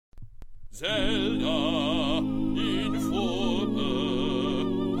Zelda Informer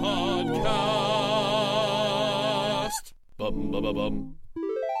Podcast. Bum bum bum bum.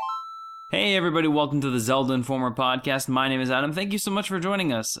 Hey everybody, welcome to the Zelda Informer Podcast. My name is Adam. Thank you so much for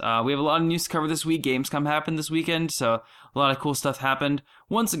joining us. We have a lot of news to cover this week. Gamescom happened this weekend, so a lot of cool stuff happened.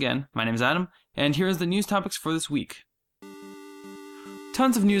 Once again, my name is Adam, and here's the news topics for this week.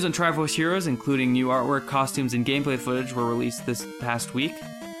 Tons of news on Triforce Heroes, including new artwork, costumes, and gameplay footage were released this past week.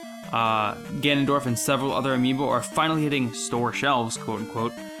 Ganondorf and several other amiibo are finally hitting store shelves,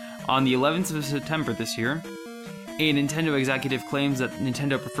 quote-unquote, on the 11th of September this year. A Nintendo executive claims that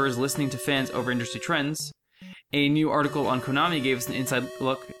Nintendo prefers listening to fans over industry trends. A new article on Konami gave us an inside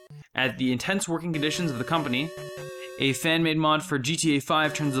look at the intense working conditions of the company. A fan-made mod for GTA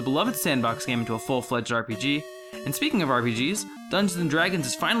 5 turns the beloved sandbox game into a full-fledged RPG. And speaking of RPGs, Dungeons & Dragons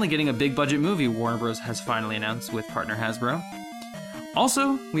is finally getting a big-budget movie Warner Bros. Has finally announced with partner Hasbro.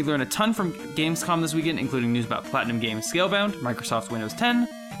 Also, we learned a ton from Gamescom this weekend, including news about Platinum Games Scalebound, Microsoft's Windows 10,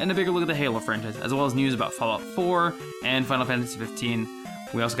 and a bigger look at the Halo franchise, as well as news about Fallout 4 and Final Fantasy 15.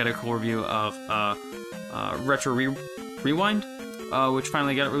 We also got a cool review of Retro Rewind, which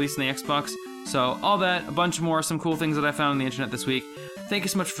finally got released on the Xbox. So all that, a bunch more, some cool things that I found on the internet this week. Thank you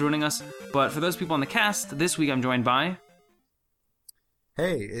so much for joining us. But for those people on the cast, this week I'm joined by...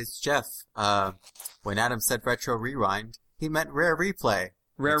 Hey, it's Jeff. When Adam said Retro Rewind, he meant Rare Replay.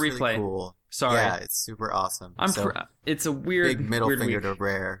 Rare it's Replay. Really cool. Sorry. Yeah, it's super awesome. It's a weird, big middle weird finger week. to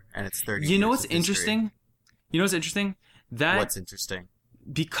Rare, and it's 30 You know years what's of interesting? What's interesting? What's interesting?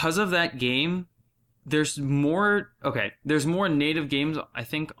 Because of that game, there's more native games, I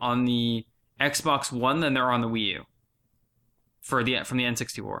think, on the Xbox One than there are on the Wii U. From the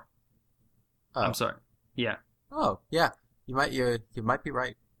N64. Oh. I'm sorry. Yeah. Oh, yeah. You might be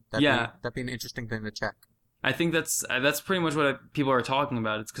right. That'd be an interesting thing to check. I think that's pretty much what people are talking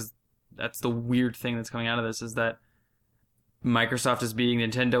about. It's because that's the weird thing that's coming out of this is that Microsoft is beating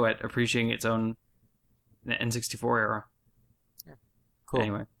Nintendo at appreciating its own N64 era. Yeah. Cool.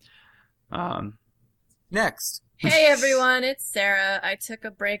 Anyway. Next. Hey everyone, it's Sarah. I took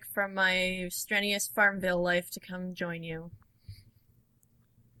a break from my strenuous Farmville life to come join you.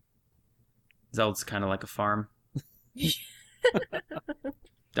 Zelda's kind of like a farm. You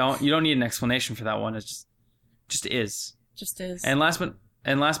don't need an explanation for that one. It just is. Just is. And last but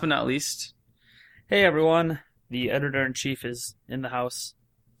not least, hey everyone, the editor-in-chief is in the house.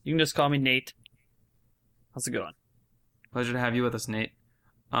 You can just call me Nate. How's it going? pleasure to have you with us, Nate.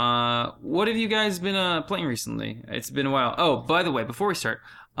 What have you guys been playing recently? It's been a while. Oh, by the way, before we start,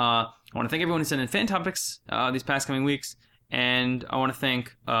 I want to thank everyone who sent in fan topics these past coming weeks. And I want to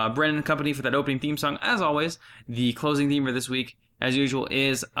thank Brennan and company for that opening theme song. As always, the closing theme for this week, as usual,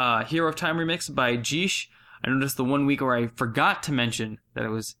 is Hero of Time remix by Jeesh. I noticed the one week where I forgot to mention that it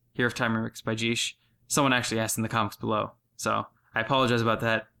was Hero of Time remix by Jeesh. Someone actually asked in the comments below. So I apologize about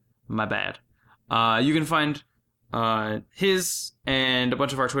that. My bad. You can find his and a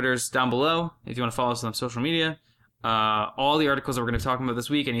bunch of our Twitters down below if you want to follow us on social media. All the articles that we're going to be talking about this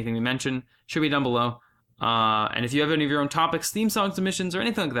week, anything we mention, should be down below. And if you have any of your own topics, theme song submissions, or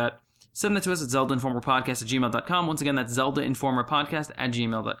anything like that, send that to us at zeldainformerpodcast@gmail.com. Once again, that's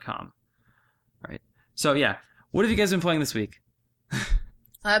zeldainformerpodcast@gmail.com. All right. So, yeah. What have you guys been playing this week?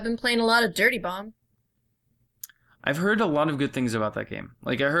 I've been playing a lot of Dirty Bomb. I've heard a lot of good things about that game.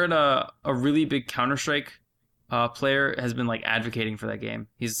 Like, I heard a really big Counter-Strike player has been, like, advocating for that game.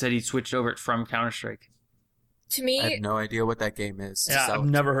 He said he switched over it from Counter-Strike. To me, I have no idea what that game is. Yeah, so I've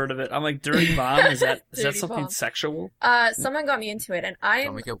never heard of it. I'm like, Dirty Bomb? Is that Dirty something Bomb. Sexual? someone got me into it, and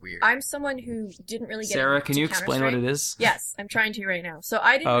Don't make it weird. I'm someone who didn't really get Sarah, into can you explain what it is? Yes, I'm trying to right now. So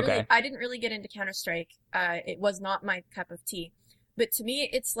I Okay. didn't really get into Counter-Strike. It was not my cup of tea. But to me,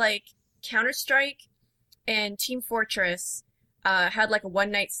 it's like Counter-Strike and Team Fortress had like a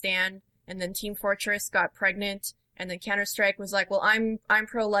one-night stand, and then Team Fortress got pregnant, and then Counter-Strike was like, well, I'm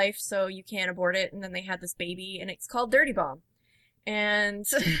pro-life, so you can't abort it, and then they had this baby, and it's called Dirty Bomb. And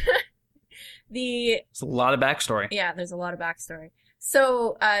It's a lot of backstory. yeah, there's a lot of backstory.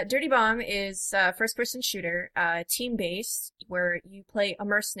 So, Dirty Bomb is a first-person shooter, team-based, where you play a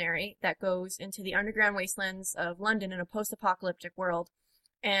mercenary that goes into the underground wastelands of London in a post-apocalyptic world.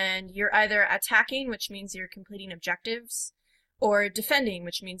 And you're either attacking, which means you're completing objectives, or defending,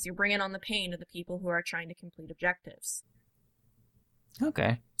 which means you're bringing on the pain of the people who are trying to complete objectives.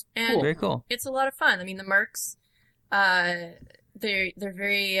 Okay. And Very cool. it's a lot of fun. I mean, the mercs, they're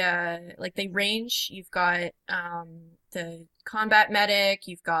very, like, they range. You've got, the combat medic,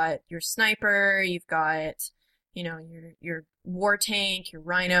 you've got your sniper, you've got, you know, your war tank, your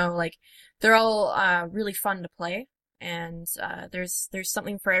rhino, like, they're all, really fun to play. and there's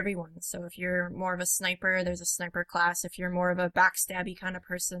something for everyone. So if you're more of a sniper, there's a sniper class. If you're more of a backstabby kind of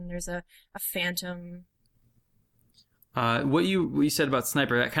person, there's a phantom. What you said about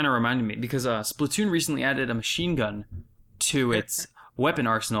sniper, that kind of reminded me, because Splatoon recently added a machine gun to its weapon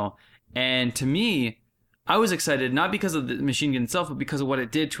arsenal, and to me, I was excited not because of the machine gun itself, but because of what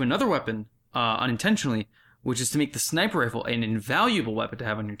it did to another weapon unintentionally, which is to make the sniper rifle an invaluable weapon to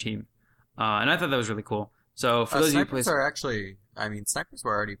have on your team. And I thought that was really cool. So for those of you who play... snipers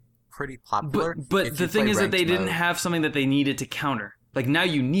were already pretty popular. But the thing is that they didn't have something that they needed to counter. Like, now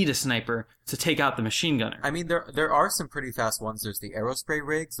you need a sniper to take out the machine gunner. I mean, there are some pretty fast ones. There's the aerospray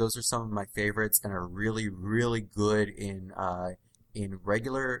rigs. Those are some of my favorites and are really, really good in the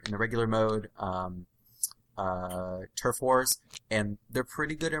regular mode, turf wars, and they're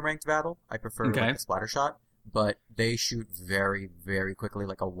pretty good in ranked battle. I prefer like a splatter shot, but they shoot very, very quickly,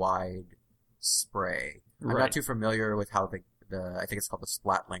 like a wide spray. I'm not too familiar with how the I think it's called the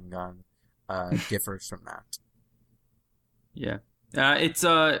splatling gun differs from that. Yeah. It's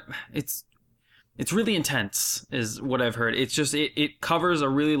really intense, is what I've heard. It's just it covers a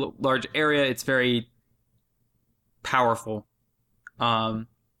really large area. It's very powerful. So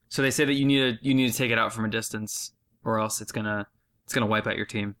they say that you need to take it out from a distance, or else it's gonna wipe out your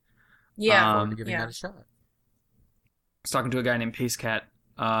team. Yeah, giving that a shot. I was talking to a guy named Pacecat.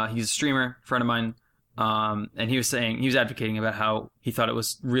 He's a streamer, friend of mine, and he was advocating about how he thought it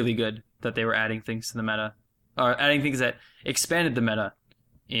was really good that they were adding things to the meta. Or adding things that expanded the meta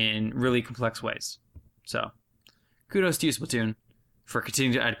in really complex ways. So, kudos to you, Splatoon, for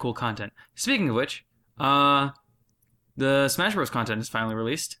continuing to add cool content. Speaking of which, the Smash Bros. Content is finally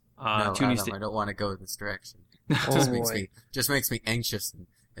released. No, Adam, I don't want to go in this direction. Just makes me anxious and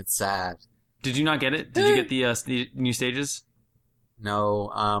it's sad. Did you not get it? Did you get the new stages?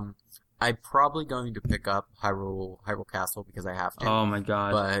 No, I'm probably going to pick up Hyrule Castle because I have to. Oh my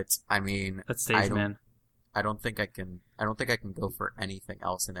god! But I mean, that stage, man. I don't think I can go for anything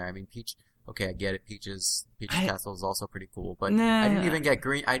else in there. I mean, Peach. Okay, I get it. Peach's Castle is also pretty cool, but I didn't even get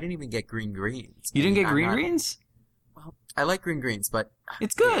green. I didn't even get green greens. You didn't get green greens? Well, I like green greens, but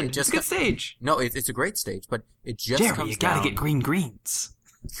it's good. It's a good stage. No, it's a great stage, but it just Jerry, comes you gotta get green greens.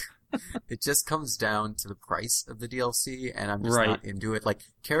 It just comes down to the price of the DLC, and I'm just not into it. Like,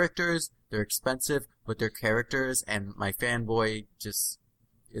 characters, they're expensive, but they're characters, and my fanboy just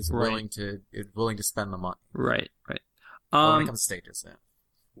is willing to spend the money. Right. When it comes to stages, yeah.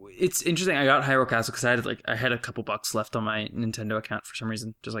 It's interesting. I got Hyrule Castle because I had a couple bucks left on my Nintendo account for some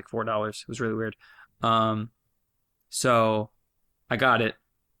reason, just like $4. It was really weird. So I got it,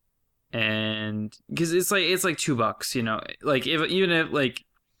 and because it's like $2, you know. Like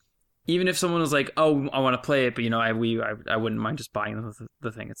even if someone was like, "Oh, I want to play it," but you know, I wouldn't mind just buying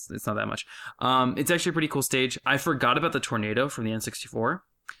the thing. It's not that much. It's actually a pretty cool stage. I forgot about the tornado from the N64.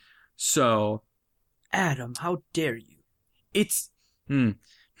 So, Adam, how dare you? It's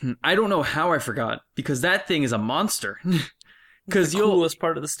I don't know how I forgot, because that thing is a monster. Because the coolest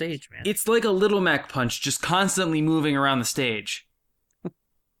part of the stage, man. It's like a Little Mac punch, just constantly moving around the stage.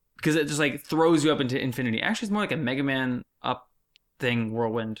 Because it just like throws you up into infinity. Actually, it's more like a Mega Man up thing,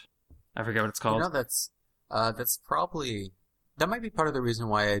 whirlwind. I forget what it's called. You know, that's probably, that might be part of the reason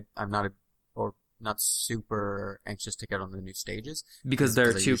why I'm not super anxious to get on the new stages. Because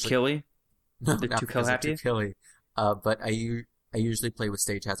they're too killy? No, they're too kill happy? They're too killy. But I usually play with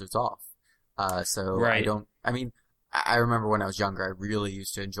stage hazards off. So I remember when I was younger, I really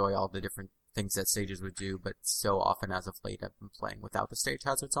used to enjoy all the different things that stages would do, but so often as of late I've been playing without the stage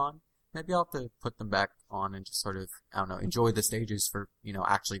hazards on. Maybe I'll have to put them back on and just sort of, I don't know, enjoy the stages for, you know,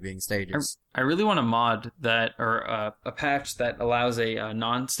 actually being stages. I really want a mod that, or a patch that allows a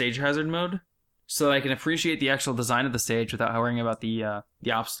non-stage hazard mode, so that I can appreciate the actual design of the stage without worrying about the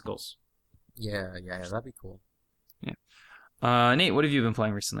obstacles. Yeah, that'd be cool. Yeah. Nate, what have you been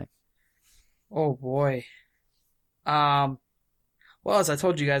playing recently? Oh boy. Well, as I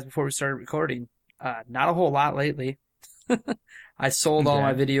told you guys before we started recording, not a whole lot lately. I sold all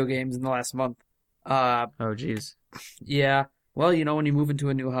my video games in the last month. Oh, jeez. Yeah. Well, you know, when you move into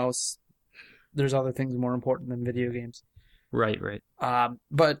a new house, there's other things more important than video games. Right.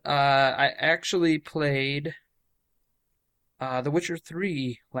 But I actually played The Witcher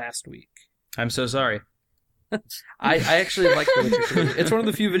 3 last week. I'm so sorry. I actually like The Witcher 3. It's one of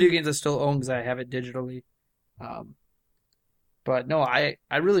the few video games I still own because I have it digitally. But no, I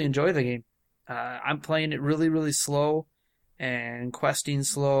really enjoy the game. I'm playing it really, really slow and questing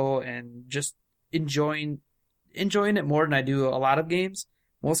slow and just enjoying it more than I do a lot of games.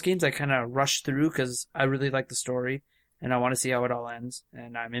 Most games I kind of rush through because I really like the story and I want to see how it all ends.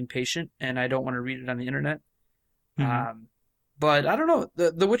 And I'm impatient and I don't want to read it on the internet. But I don't know.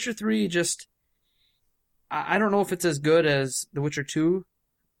 The Witcher 3 just... I don't know if it's as good as The Witcher 2,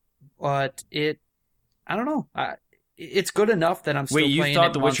 but I don't know. It's good enough that I'm still playing it. Wait, you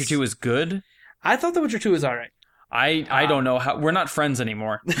thought The Witcher 2 was good? I thought The Witcher 2 was alright. I don't know how... We're not friends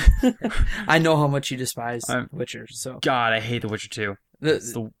anymore. I know how much you despise Witcher, so... God, I hate The Witcher 2.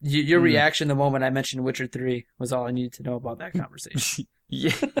 Your reaction the moment I mentioned Witcher 3 was all I needed to know about that conversation.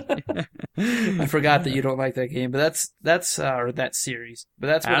 Yeah. I forgot that you don't like that game, but that's or that series. But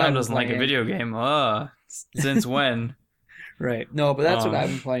that's what Adam doesn't like a video game. Since when? Right. No, but that's what I've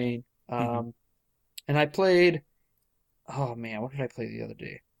been playing. And I played... Oh, man, what did I play the other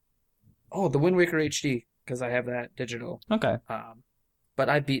day? Oh, the Wind Waker HD, because I have that digital. Okay. But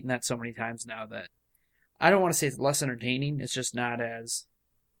I've beaten that so many times now that I don't want to say it's less entertaining. It's just not as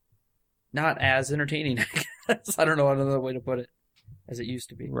entertaining, I guess. I don't know another way to put it, as it used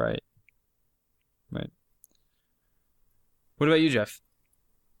to be. Right. What about you, Jeff?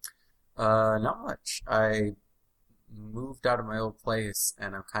 Not much. I moved out of my old place,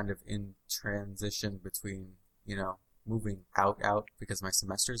 and I'm kind of in transition between, moving out because my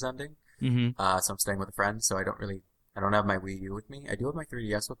semester's ending. Mm-hmm. So I'm staying with a friend, so I don't have my Wii U with me. I do have my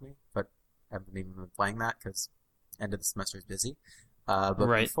 3DS with me, but I haven't even been playing that because end of the semester is busy. But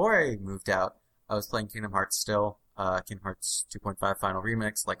before I moved out, I was playing Kingdom Hearts still. Kingdom Hearts 2.5 Final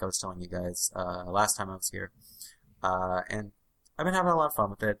Remix, like I was telling you guys last time I was here. And I've been having a lot of fun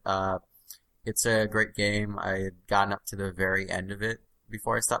with it. It's a great game. I had gotten up to the very end of it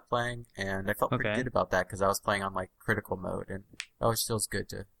before I stopped playing, and I felt pretty good about that because I was playing on critical mode, and it always feels good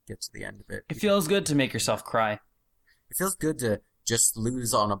to get to the end of it. It feels good to make yourself cry. It feels good to just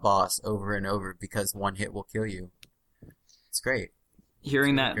lose on a boss over and over because one hit will kill you. It's great.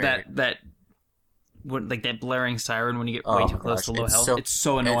 Hearing that blaring siren when you get way too close to low health, it's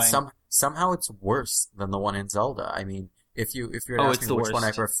so annoying. Somehow it's worse than the one in Zelda. I mean, if you're asking me which one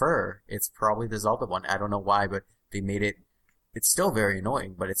I prefer, it's probably the Zelda one. I don't know why, but they made it. It's still very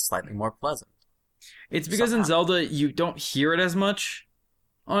annoying, but it's slightly more pleasant. It's because in Zelda you don't hear it as much,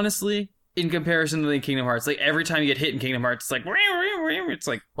 honestly, in comparison to the Kingdom Hearts. Like every time you get hit in Kingdom Hearts, it's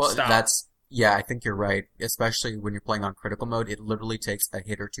like stop. Yeah, I think you're right. Especially when you're playing on critical mode, it literally takes a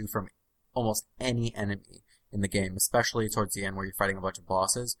hit or two from almost any enemy in the game, especially towards the end where you're fighting a bunch of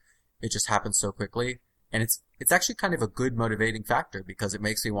bosses. It just happens so quickly, and it's actually kind of a good motivating factor because it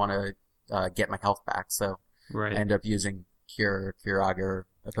makes me want to get my health back. So I end up using Kiraga,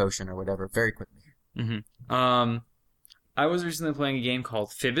 a potion or whatever very quickly. Mm-hmm. I was recently playing a game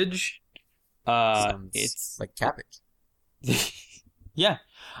called Fibbage. It's like cabbage. Yeah.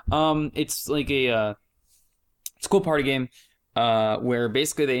 It's like it's a cool party game, where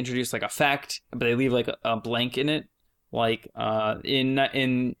basically they introduce like a fact, but they leave like a blank in it. Like,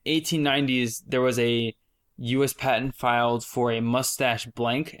 in 1890s, there was a U.S. patent filed for a mustache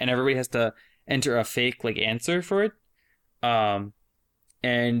blank, and everybody has to enter a fake like answer for it.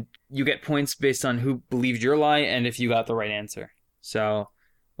 And you get points based on who believed your lie and if you got the right answer. So,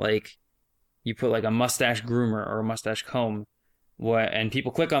 like, you put like a mustache groomer or a mustache comb, and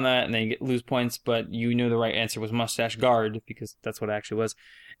people click on that and they lose points, but you knew the right answer was mustache guard because that's what it actually was,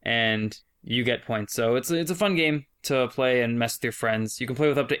 and you get points. So it's a fun game to play and mess with your friends. You can play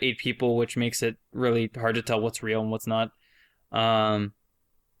with up to 8 people, which makes it really hard to tell what's real and what's not. But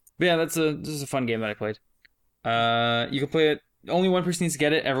yeah, this is a fun game that I played. You can play it. Only one person needs to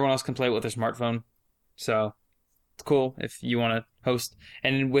get it. Everyone else can play it with their smartphone. So it's cool if you want to host.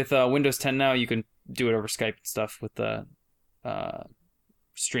 And with Windows 10 now, you can do it over Skype and stuff with the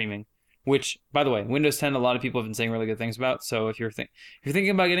streaming. Which, by the way, Windows 10, a lot of people have been saying really good things about. So if you're thinking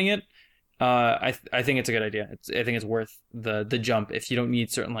about getting it, I think it's a good idea. I think it's worth the jump if you don't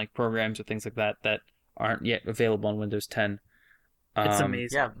need certain like programs or things like that aren't yet available on Windows 10. It's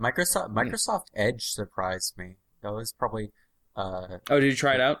amazing. Yeah, Microsoft Edge surprised me. That was probably. Did you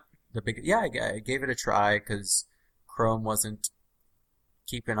try it out? I gave it a try because Chrome wasn't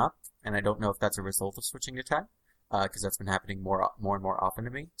keeping up, and I don't know if that's a result of switching to 10. Because that's been happening more and more often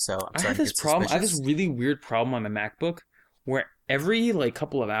to me. So I have this problem. I have this really weird problem on my MacBook where every like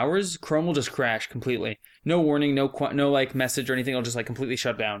couple of hours, Chrome will just crash completely. No warning, no like message or anything. It'll just like completely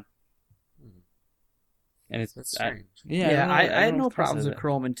shut down. And that's strange. I had no problems with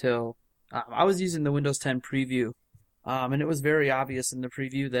Chrome until I was using the Windows 10 preview, and it was very obvious in the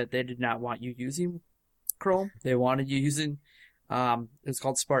preview that they did not want you using Chrome. They wanted you using it was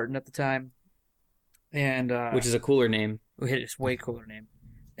called Spartan at the time. And which is a cooler name. It's a way cooler name.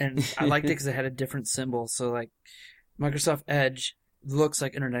 And I liked it because it had a different symbol. So, like, Microsoft Edge looks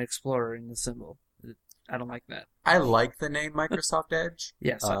like Internet Explorer in the symbol. I don't like that. I like the name Microsoft Edge.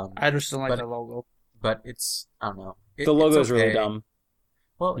 Yes, I just don't like the logo. but it's, I don't know. The logo's okay. really dumb.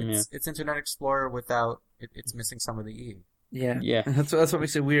 Well, it's Internet Explorer without, it's missing some of the E. Yeah. That's what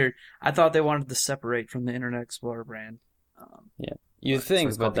makes it weird. I thought they wanted to separate from the Internet Explorer brand. You'd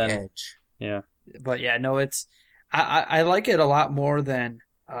think, but then... Edge. Yeah. But yeah, no, it's... I like it a lot more than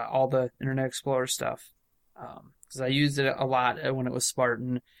all the Internet Explorer stuff. Because I used it a lot when it was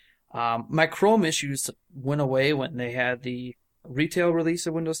Spartan. My Chrome issues went away when they had the retail release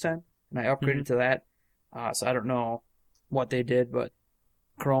of Windows 10, and I upgraded to that. So I don't know what they did, but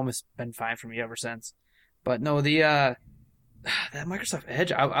Chrome has been fine for me ever since. But no, that Microsoft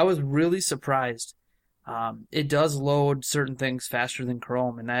Edge, I was really surprised. It does load certain things faster than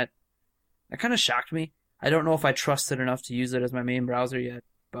Chrome, and that kind of shocked me. I don't know if I trust it enough to use it as my main browser yet,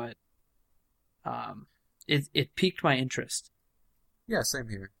 but it piqued my interest. Yeah, same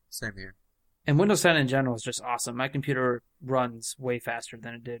here. And Windows 10 in general is just awesome. My computer runs way faster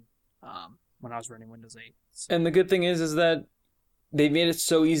than it did when I was running Windows 8. So. And the good thing is that they made it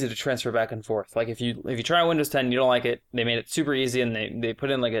so easy to transfer back and forth. Like if you try Windows 10 and you don't like it, they made it super easy, and they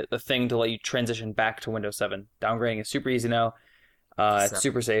put in like a thing to let you transition back to Windows 7. Downgrading is super easy now. It's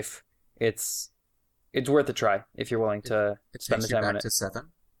super safe. It's worth a try if you're willing to spend the time on it. It takes you back to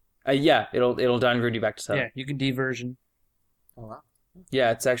 7? Yeah, it'll downgrade you back to 7. Yeah, you can deversion. Oh wow.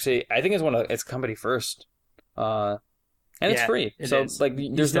 Yeah, it's actually, I think it's company first. And it's free. So is. Like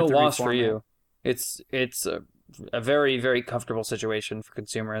there's no loss for you. It's a very, very comfortable situation for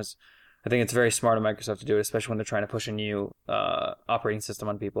consumers. I think it's very smart of Microsoft to do it, especially when they're trying to push a new operating system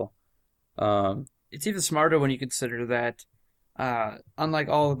on people. It's even smarter when you consider that, unlike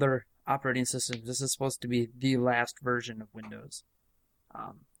all other operating systems, this is supposed to be the last version of Windows,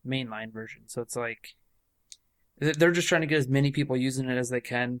 mainline version. So it's like they're just trying to get as many people using it as they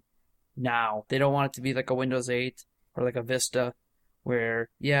can now. They don't want it to be like a Windows 8 or like a Vista, where,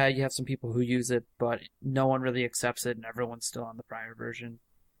 yeah, you have some people who use it, but no one really accepts it, and everyone's still on the prior version.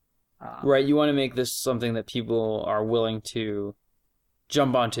 Right, you want to make this something that people are willing to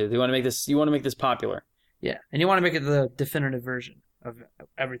jump onto. You want to make this popular. Yeah, and you want to make it the definitive version of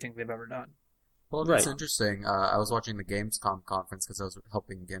everything they've ever done. Well, that's interesting. I was watching the Gamescom conference because I was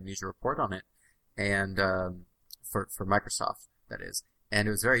helping Amnesia report on it, and for Microsoft, that is. And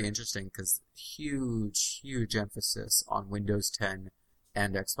it was very interesting because huge emphasis on Windows 10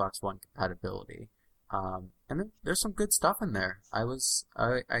 and Xbox One compatibility. And there's some good stuff in there. I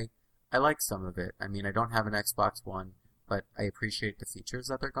like some of it. I mean, I don't have an Xbox One, but I appreciate the features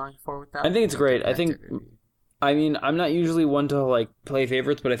that they're going for with that. I think it's great. I mean, I'm not usually one to like play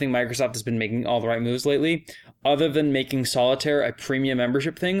favorites, but I think Microsoft has been making all the right moves lately. Other than making Solitaire a premium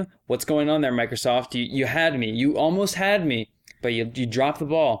membership thing, what's going on there, Microsoft? You had me. You almost had me, but you dropped the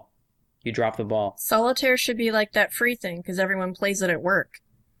ball. You dropped the ball. Solitaire should be like that free thing because everyone plays it at work.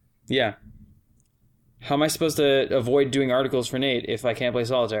 Yeah. How am I supposed to avoid doing articles for Nate if I can't play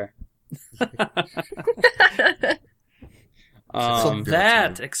Solitaire? So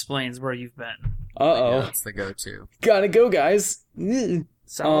that explains where you've been. Uh-oh. Yeah, that's the go-to. Gotta go, guys.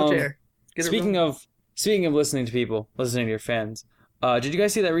 Solitaire. Speaking of listening to people, listening to your fans, did you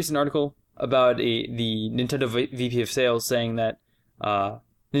guys see that recent article about the Nintendo VP of Sales saying that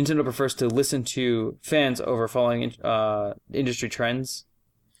Nintendo prefers to listen to fans over following industry trends?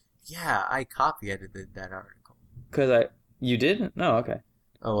 Yeah, I copy-edited that article. You did? No, okay.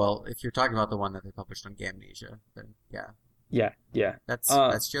 Oh, well, if you're talking about the one that they published on Gamnesia, then yeah. Yeah. That's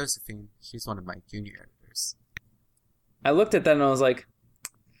Josephine. She's one of my junior editors. I looked at that and I was like,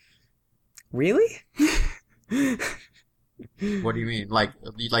 really? What do you mean? Like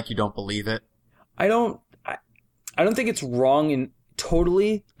you don't believe it? I don't think it's wrong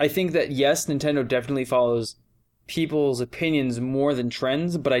totally. I think that yes, Nintendo definitely follows people's opinions more than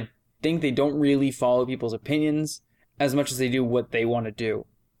trends, but I think they don't really follow people's opinions as much as they do what they want to do.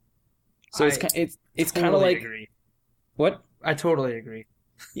 So it's kind of like agree. What? I totally agree.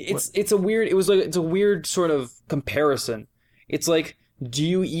 It's a weird sort of comparison. It's like, do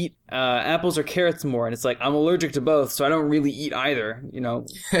you eat apples or carrots more? And it's like, I'm allergic to both, so I don't really eat either. You know,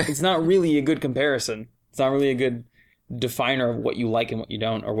 it's not really a good comparison. It's not really a good definer of what you like and what you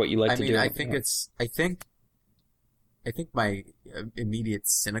don't, or what you like to do. I think my immediate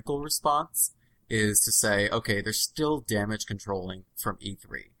cynical response is to say, okay, there's still damage controlling from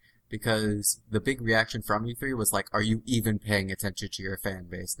E3. Because the big reaction from E3 was like, are you even paying attention to your fan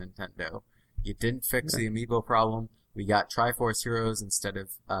base, Nintendo? You didn't fix the Amiibo problem. We got Triforce Heroes instead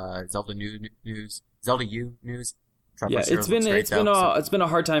of Zelda news. Zelda U news. Triforce Heroes it's been a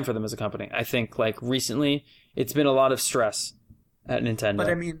hard time for them as a company. I think like recently it's been a lot of stress at Nintendo. But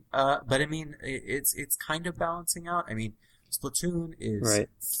I mean, it's kind of balancing out. I mean, Splatoon is Right.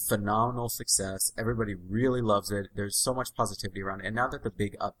 phenomenal success. Everybody really loves it. There's so much positivity around it. And now that the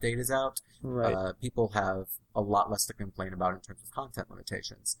big update is out, Right. people have a lot less to complain about in terms of content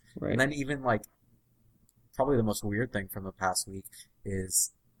limitations. Right. And then even like probably the most weird thing from the past week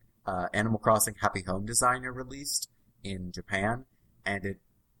is Animal Crossing Happy Home Designer released in Japan, and it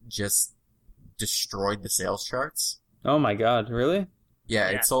just destroyed the sales charts. Oh my God! Really? Yeah,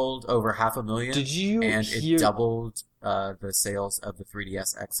 Yeah. it sold over 500,000. Did you And hear? it doubled the sales of the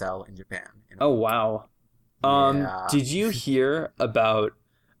 3DS XL in Japan. Oh wow. Yeah. Did you hear about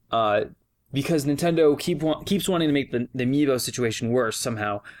because Nintendo keeps wanting to make the Amiibo situation worse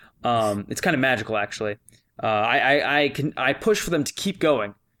somehow. It's kind of magical actually. I push for them to keep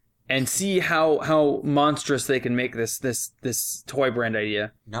going and see how monstrous they can make this toy brand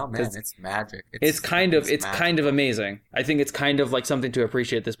idea. No, man, it's magic. It's kind of magic. amazing. I think it's kind of like something to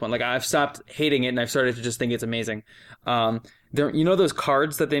appreciate at this point. Like I've stopped hating it and I've started to just think it's amazing. Those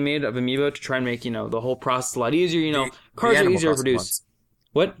cards that they made of Amiibo to try and make the whole process a lot easier. Cards are Animal easier to Crossing produce. ones.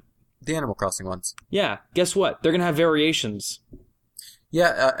 What? The Animal Crossing ones. Yeah. Guess what? They're gonna have variations.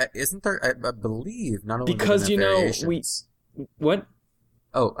 Yeah, isn't there? I believe not only Because, are there variations. What?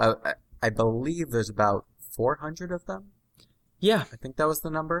 Oh, I believe there's about 400 of them. Yeah. I think that was the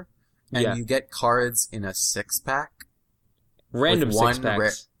number. And Yeah. you get cards in a 6-pack. Random with one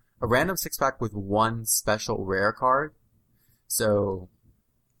 6-packs. A random 6-pack with one special rare card. So,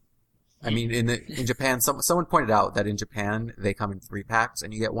 I mean, in Japan, someone pointed out that in Japan they come in 3-packs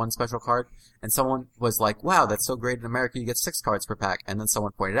and you get one special card. And someone was like, "Wow, that's so great! In America, you get 6 cards per pack." And then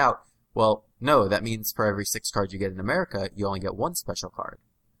someone pointed out, "Well, no, that means for every 6 cards you get in America, you only get one special card."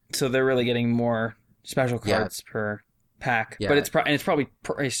 So they're really getting more special Yeah. cards per pack. Yeah. But it's probably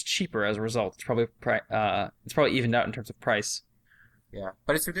priced cheaper as a result. It's probably evened out in terms of price. Yeah,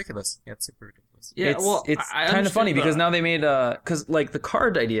 but it's ridiculous. Yeah, it's super ridiculous. Yeah, it's I kind of funny understand because now they made because like the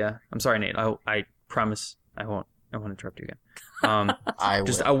card idea. I'm sorry, Nate. I promise I won't interrupt you again. I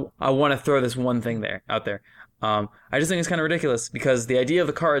Just will. I want to throw this one thing out there. I just think it's kind of ridiculous because the idea of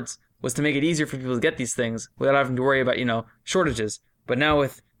the cards was to make it easier for people to get these things without having to worry about shortages. But now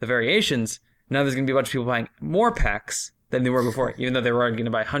with the variations, now there's going to be a bunch of people buying more packs than they were before, even though they were going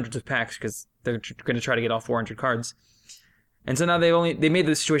to buy hundreds of packs because they're going to try to get all 400 cards. And so now they made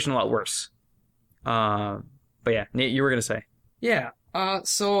the situation a lot worse. But yeah, Nate, you were going to say. Yeah.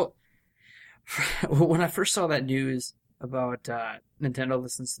 So when I first saw that news about Nintendo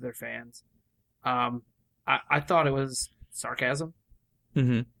listens to their fans, I thought it was sarcasm.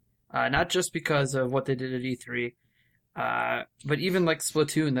 Mm-hmm. Not just because of what they did at E3, but even like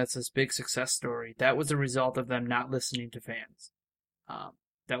Splatoon, that's this big success story. That was a result of them not listening to fans.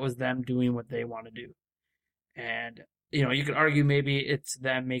 That was them doing what they want to do. And, you could argue maybe it's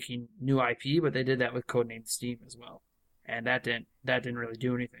them making new IP, but they did that with Codename Steam as well. And that didn't really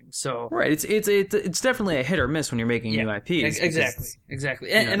do anything. So Right, it's definitely a hit or miss when you're making new IPs.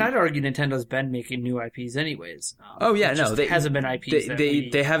 Exactly. And I'd argue Nintendo's been making new IPs anyways. Oh yeah, it no, just hasn't been IPs.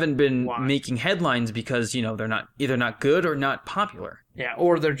 They haven't been watch. making headlines because they're either not good or not popular. Yeah,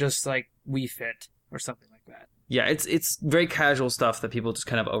 or they're just like Wii Fit or something like that. Yeah, it's very casual stuff that people just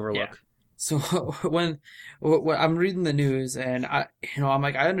kind of overlook. Yeah. So when I'm reading the news and I'm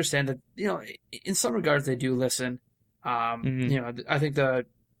like, I understand that in some regards they do listen. I think the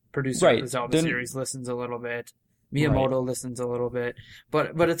producer of the Zelda series listens a little bit. Miyamoto listens a little bit,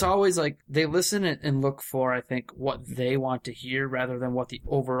 but it's always like they listen and look for, I think, what they want to hear rather than what the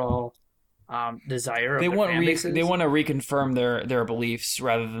overall desire of They their want fan base is. they want to reconfirm their beliefs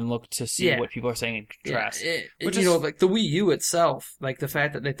rather than look to see what people are saying in contrast. Which is like the Wii U itself, like the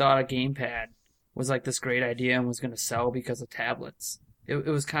fact that they thought a gamepad was like this great idea and was going to sell because of tablets. It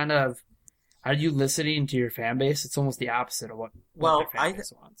was kind of, are you listening to your fan base? It's almost the opposite of what their fan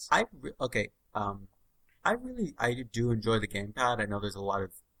base wants. I do enjoy the gamepad. I know there's a lot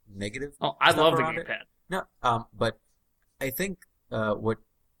of negative. Oh, I love the around gamepad. No, but I think what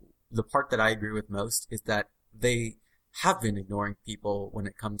the part that I agree with most is that they have been ignoring people when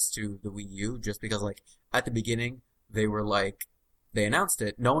it comes to the Wii U, just because like at the beginning they were like they announced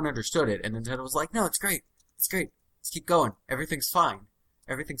it, no one understood it, and Nintendo was like, "No, it's great, let's keep going, everything's fine,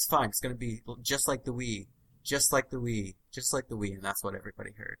 it's gonna be just like the Wii, just like the Wii, and that's what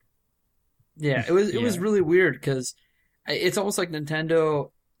everybody heard. Yeah, it was really weird because it's almost like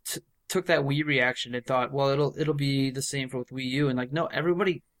Nintendo took that Wii reaction and thought, well, it'll be the same for with Wii U, and like, no,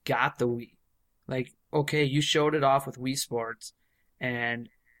 everybody got the Wii. Like, okay, you showed it off with Wii Sports, and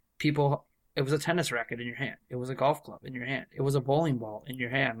people, it was a tennis racket in your hand, it was a golf club in your hand, it was a bowling ball in your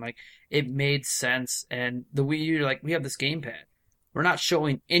hand. Like, it made sense. And the Wii U, like, we have this gamepad. We're not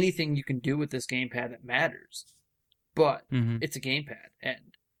showing anything you can do with this gamepad that matters. but Mm-hmm. it's a gamepad, and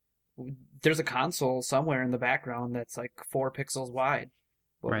there's a console somewhere in the background that's like 4 pixels wide.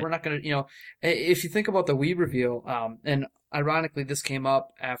 But Right. we're not going to, if you think about the Wii reveal, and ironically, this came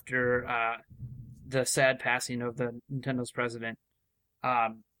up after the sad passing of the Nintendo's president. I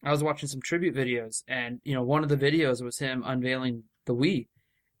was watching some tribute videos, and one of the videos was him unveiling the Wii,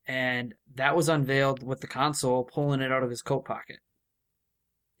 and that was unveiled with the console pulling it out of his coat pocket.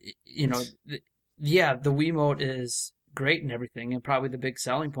 Yeah, the Wiimote is great and everything, and probably the big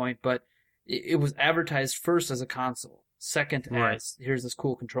selling point, but it was advertised first as a console, second as here's this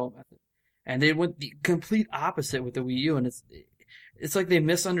cool control method, and they went the complete opposite with the Wii U, and it's like they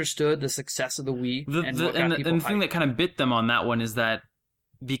misunderstood the success of the Wii. The thing that kind of bit them on that one is that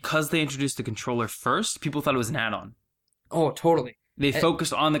because they introduced the controller first, people thought it was an add-on. Oh, totally. They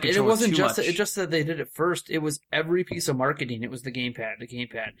focused on the controller. It wasn't too much. It just that they did it first. It was every piece of marketing. It was the gamepad.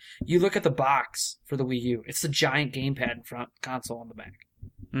 You look at the box for the Wii U. It's the giant gamepad in front, console on the back.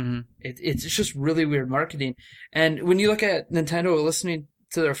 Mm-hmm. It's just really weird marketing. And when you look at Nintendo listening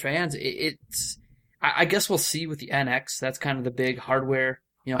to their fans, I guess we'll see with the NX. That's kind of the big hardware.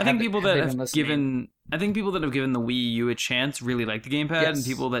 I think people that have given the Wii U a chance really like the gamepad, and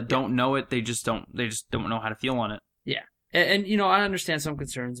people that don't know it, they just don't know how to feel on it. Yeah. And I understand some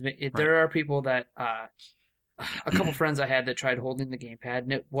concerns. There are people that, a couple friends I had that tried holding the gamepad,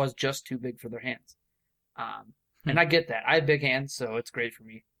 and it was just too big for their hands. And I get that. I have big hands, so it's great for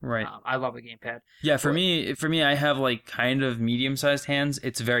me. Right. I love the gamepad. Yeah, for me, I have like kind of medium-sized hands.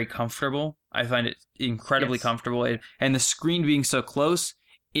 It's very comfortable. I find it incredibly comfortable, and the screen being so close,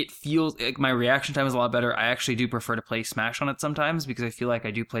 it feels like my reaction time is a lot better. I actually do prefer to play Smash on it sometimes because I feel like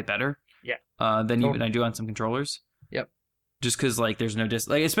I do play better. Yeah. Than even I do on some controllers. Yep. Just because like there's no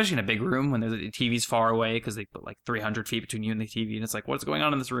especially in a big room when the TV's far away because they put like 300 feet between you and the TV, and it's like, what's going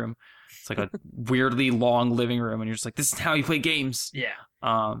on in this room? It's like a weirdly long living room, and you're just like, this is how you play games. Yeah.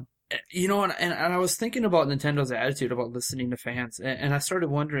 And I was thinking about Nintendo's attitude about listening to fans, and I started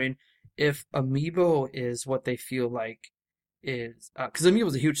wondering if Amiibo is what they feel like is, because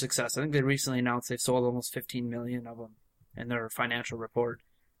Amiibo's a huge success. I think they recently announced they've sold almost 15 million of them in their financial report.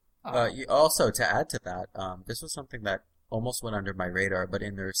 Also, to add to that, this was something that almost went under my radar, but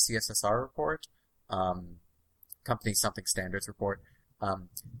in their CSSR report, company something standards report,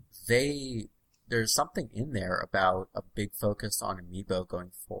 there's something in there about a big focus on Amiibo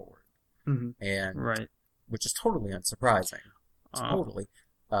going forward, and which is totally unsurprising, totally.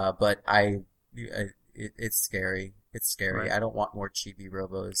 But it's scary. It's scary. Right. I don't want more chibi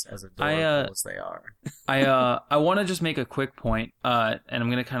robos as adorable as they are. I want to just make a quick point, and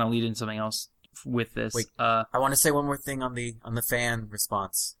I'm going to kind of lead in something else with this. Wait, I want to say one more thing on the fan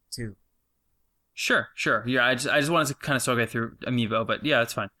response too. Sure. Yeah, I just wanted to kind of sort through Amiibo, but yeah,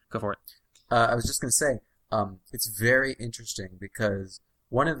 that's fine. Go for it. I was just going to say, it's very interesting because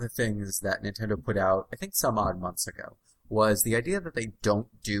one of the things that Nintendo put out, I think some odd months ago, was the idea that they don't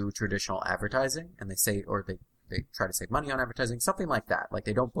do traditional advertising, and they try to save money on advertising, something like that. Like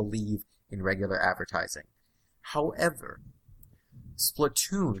they don't believe in regular advertising. However,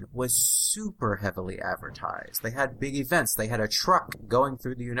 Splatoon was super heavily advertised. They had big events. They had a truck going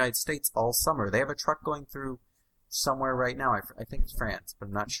through the United States all summer. They have a truck going through somewhere right now. I think it's France, but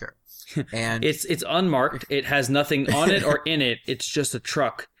I'm not sure. And it's unmarked. It has nothing on it or in it. It's just a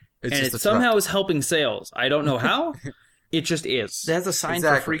truck. And it somehow is helping sales. I don't know how. It just is. There's a sign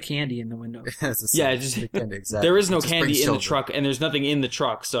for free candy in the window. There is no candy in the truck, and there's nothing in the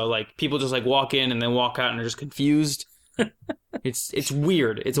truck. So like people just like walk in and then walk out and are just confused. It's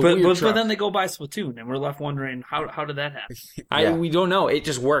weird. It's a weird truck. But then they go buy Splatoon, and we're left wondering how did that happen? We don't know. It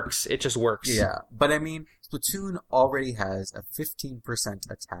just works. Yeah, but I mean, Splatoon already has a 15%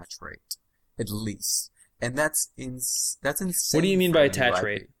 attach rate, at least, and that's insane. What do you mean by attach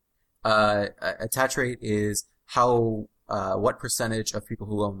rate? Attach rate is how what percentage of people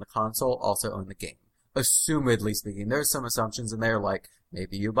who own the console also own the game. Assumedly speaking, there's some assumptions in there, like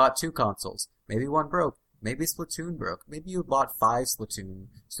maybe you bought 2 consoles, maybe one broke. Maybe Splatoon broke. Maybe you bought 5 Splatoon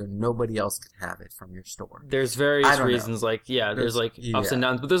so nobody else could have it from your store. There's various reasons, there's ups and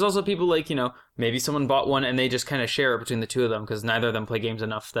downs. But there's also people maybe someone bought one and they just kind of share it between the two of them because neither of them play games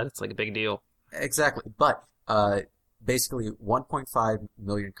enough that it's like a big deal. Exactly. But basically 1.5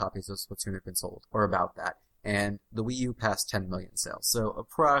 million copies of Splatoon have been sold, or about that. And the Wii U passed 10 million sales. So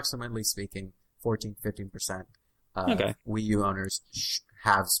approximately speaking, 14-15% Wii U owners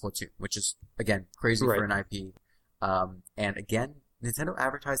have Splatoon, which is, again, crazy for an IP. And again, Nintendo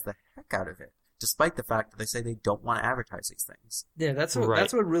advertised the heck out of it, despite the fact that they say they don't want to advertise these things. Yeah, that's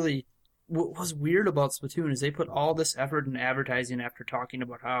what really what was weird about Splatoon is they put all this effort in advertising after talking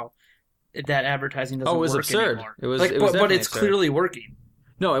about how that advertising doesn't Oh, it was work absurd. anymore. It was, like, it was but it's absurd. clearly working.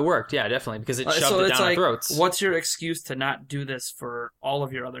 No, it worked. Yeah, definitely, because it shoved So it it's down our like, throats. what's your excuse to not do this for all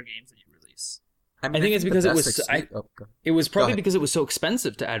of your other games that you release? I mean, I think it's because it was. go It was probably ahead. because it was so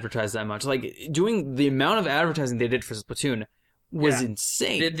expensive to advertise that much. Like doing the amount of advertising they did for Splatoon was Yeah.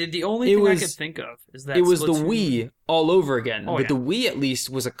 insane. The only It thing I was- could think of is that It was the Splatoon- Wii all over again. Oh, but yeah. the Wii at least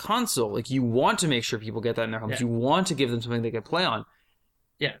was a console. Like you want to make sure people get that in their homes. Yeah. You want to give them something they can play on.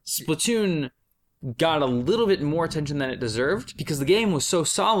 Yeah, Splatoon got a little bit more attention than it deserved because the game was so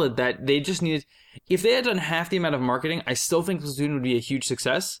solid that they just needed. If they had done half the amount of marketing, I still think Splatoon would be a huge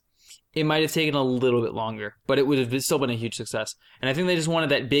success. It might have taken a little bit longer, but it would have still been a huge success. And I think they just wanted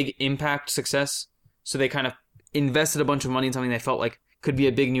that big impact success, so they kind of invested a bunch of money in something they felt like could be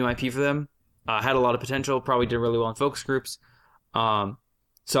a big new IP for them. Had a lot of potential, probably did really well in focus groups.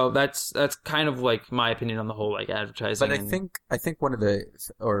 So that's kind of like my opinion on the whole like advertising. But I think one of the,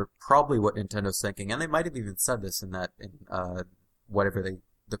 or probably what Nintendo's thinking, and they might have even said this in whatever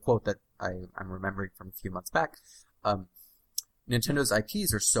the quote that I'm remembering from a few months back. Nintendo's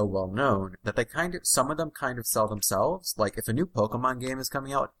IPs are so well known that some of them kind of sell themselves. Like if a new Pokemon game is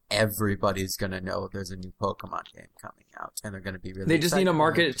coming out, everybody's gonna know there's a new Pokemon game coming out, and they're gonna be really. They just need to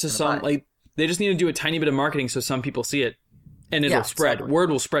market it to some like. They just need to do a tiny bit of marketing so some people see it, and it'll spread. Exactly. Word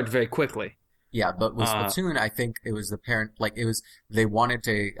will spread very quickly. Yeah, but with Splatoon, I think it was they wanted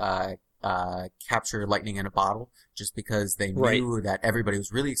to capture lightning in a bottle just because they knew that everybody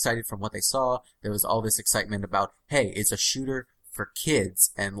was really excited from what they saw. There was all this excitement about, hey, it's a shooter for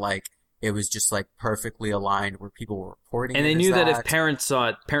kids, and like it was just like perfectly aligned where people were reporting. And they knew that if parents saw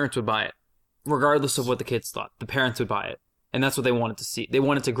it, parents would buy it, regardless of what the kids thought. The parents would buy it, and that's what they wanted to see. They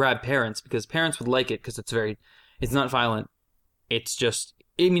wanted to grab parents because parents would like it because it's not violent. It's just,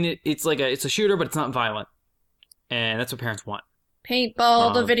 I mean, it's a shooter, but it's not violent, and that's what parents want.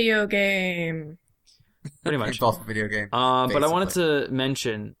 Paintball, the video game. Pretty much. Paintball the video game. But I wanted to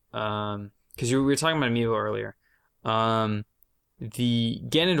mention because we were talking about Amiibo earlier. The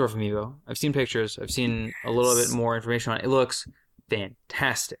Ganondorf Amiibo. I've seen pictures. I've seen a little bit more information on it. It looks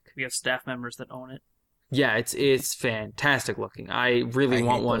fantastic. We have staff members that own it. Yeah, it's fantastic looking. I really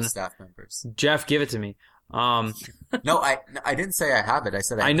want hate one. those staff members. Jeff, give it to me. No, I didn't say I have it. I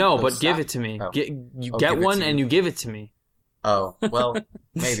said I know, but give it to me. Oh. You I'll get give it one to and you. you give it to me. Oh, well,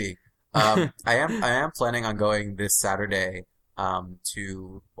 maybe. I am planning on going this Saturday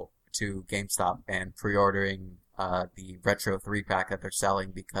to GameStop and pre-ordering the Retro 3-pack that they're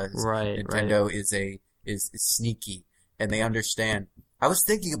selling because Nintendo is sneaky and they understand. I was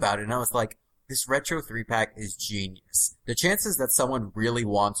thinking about it and I was like, this Retro 3-pack is genius. The chances that someone really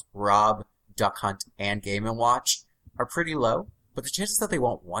wants Rob, Duck Hunt, and Game & Watch are pretty low, but the chances that they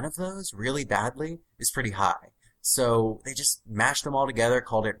want one of those really badly is pretty high. So they just mashed them all together,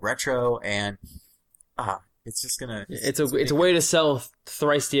 called it Retro, and it's just gonna. It's a way to sell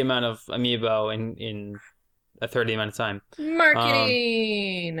thrice the amount of Amiibo in a 30 amount of time.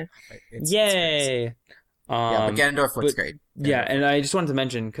 Marketing. Yay! Yeah, but Ganondorf looks great. Yeah, and I just wanted to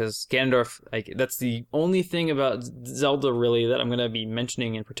mention because Ganondorf, like that's the only thing about Zelda really that I'm gonna be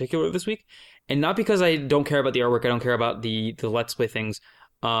mentioning in particular this week, and not because I don't care about the artwork, I don't care about the Let's Play things,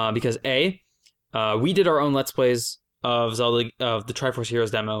 because we did our own Let's Plays of Zelda of the Triforce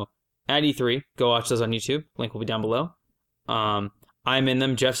Heroes demo at E3. Go watch those on YouTube. Link will be down below. I'm in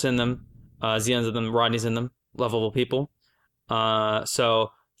them. Jeff's in them. Zion's in them. Rodney's in them. Lovable people.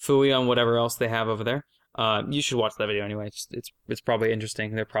 So Fui on whatever else they have over there. You should watch that video anyway. It's probably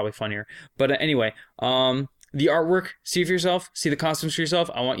interesting. They're probably funnier. But anyway, the artwork, see for yourself. See the costumes for yourself.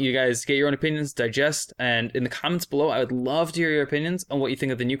 I want you guys to get your own opinions, digest, and in the comments below, I would love to hear your opinions on what you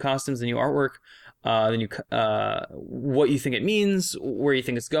think of the new costumes, the new artwork, what you think it means, where you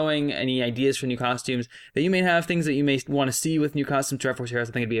think it's going, any ideas for new costumes that you may have, things that you may want to see with new costumes, Triforce Heroes.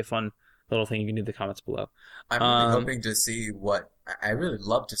 I think it'd be a fun little thing you can do in the comments below. I'm really hoping to see I really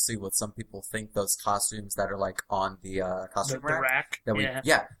love to see what some people think those costumes that are like on the costume rack.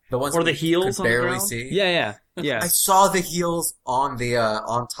 That the ones or that the heels could on the barely ground? see. Yeah. I saw the heels on the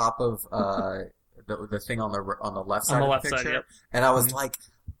on top of the thing on the left side of the picture, yep. and I was like,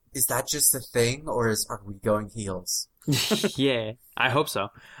 is that just a thing, or are we going heels? Yeah, I hope so.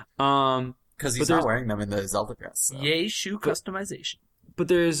 Because he's not wearing them in the Zelda dress. So. Yay, shoe customization. But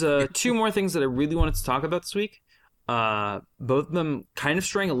there's two more things that I really wanted to talk about this week. Both of them kind of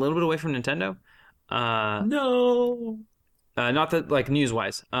straying a little bit away from Nintendo. No. Not that like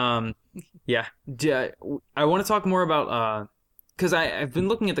news-wise. Yeah. I want to talk more about because I've been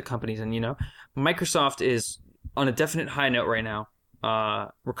looking at the companies and Microsoft is on a definite high note right now,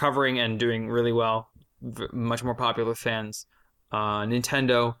 recovering and doing really well, much more popular with fans.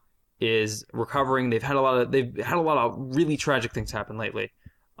 Nintendo is recovering. They've had a lot of really tragic things happen lately,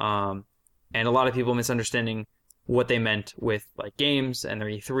 and a lot of people misunderstanding what they meant with like games and their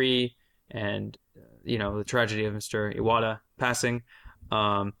E3 and the tragedy of Mr. Iwata passing.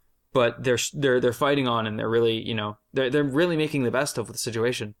 But they're fighting on, and they're really they're really making the best of the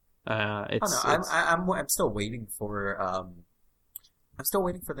situation. I'm still waiting for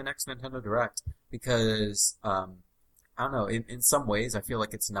the next Nintendo Direct because I don't know. In some ways, I feel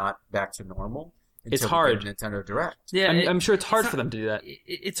like it's not back to normal. It's hard. Nintendo Direct. Yeah, I'm sure it's hard for them to do that.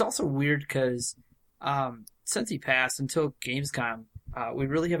 It's also weird because since he passed, until Gamescom, we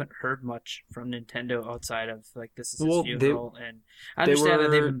really haven't heard much from Nintendo outside of like this is his funeral, and I understand that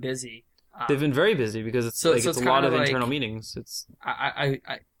they've been busy. They've been very busy because it's a lot of internal meetings.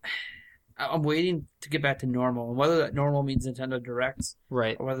 I'm waiting to get back to normal, and whether that normal means Nintendo Directs,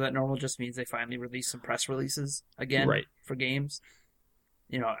 right, or whether that normal just means they finally release some press releases again, right, for games.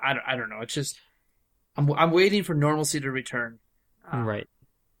 I don't know. It's just I'm waiting for normalcy to return. Right.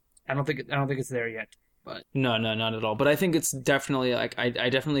 I don't think it's there yet. But no, not at all. But I think it's definitely like I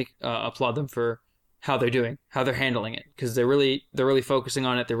definitely applaud them for how they're doing, how they're handling it, because they're really focusing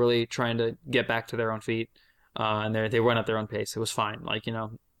on it. They're really trying to get back to their own feet, and they went at their own pace. It was fine. Like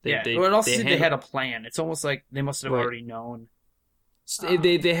They had a plan. It's almost like they must have already known.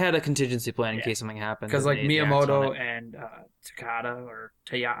 They had a contingency plan in case something happened. Because like Miyamoto and Takada or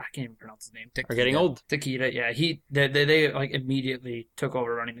Taya, I can't even pronounce his name. Are getting old. Takeda, yeah, they like immediately took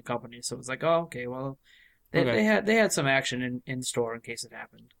over running the company. So it was like, oh, okay, well, they had some action in store in case it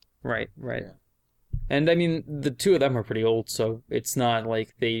happened. Right. Yeah. And I mean, the two of them are pretty old, so it's not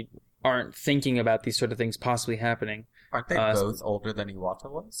like they aren't thinking about these sort of things possibly happening. Aren't they both older than Iwata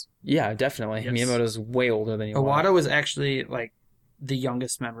was? Yeah, definitely. Yes. Miyamoto's way older than Iwata. Iwata was actually like the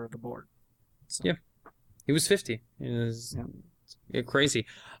youngest member of the board. So. Yeah, he was 50. It was crazy.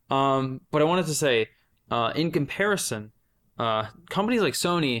 But I wanted to say, in comparison, companies like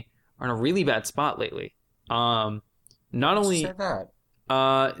Sony are in a really bad spot lately. Not only say that?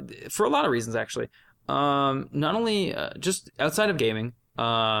 For a lot of reasons, actually. Not only just outside of gaming,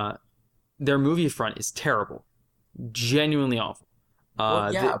 their movie front is terrible. Genuinely awful.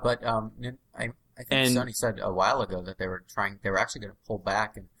 But I think Sony said a while ago that they were actually going to pull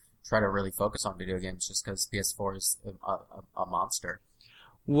back and try to really focus on video games just because PS4 is a monster.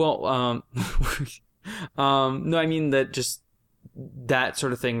 Well, no, I mean that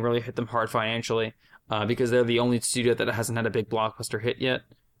sort of thing really hit them hard financially because they're the only studio that hasn't had a big blockbuster hit yet.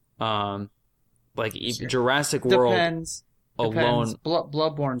 Jurassic World. Depends. Alone,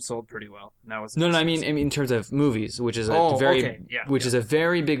 Bloodborne sold pretty well. And that was I mean in terms of movies, which is is a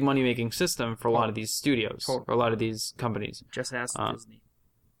very big money making system for a lot of these studios, for a lot of these companies. Just ask Disney.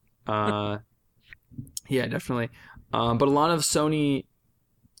 Yeah, definitely. But a lot of Sony,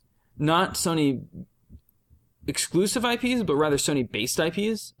 not Sony exclusive IPs, but rather Sony based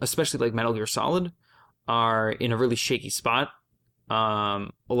IPs, especially like Metal Gear Solid, are in a really shaky spot. A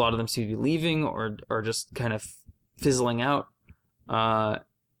lot of them seem to be leaving or just kind of fizzling out.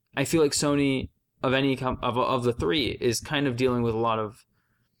 I feel like Sony of any of the three is kind of dealing with a lot of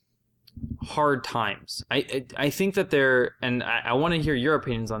hard times. I think that and I want to hear your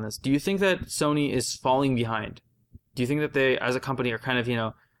opinions on this. Do you think that Sony is falling behind? Do you think that they, as a company, are kind of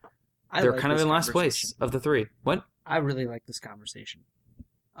they're kind of in last place of the three? What? I really like this conversation.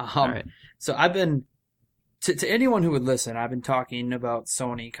 All right. So I've been to anyone who would listen. I've been talking about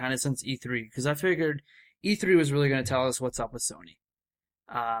Sony kind of since E3 because I figured E3 was really going to tell us what's up with Sony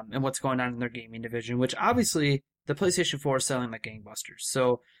and what's going on in their gaming division, which obviously the PlayStation 4 is selling like gangbusters.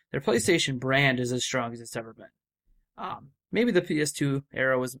 So their PlayStation brand is as strong as it's ever been. Maybe the PS2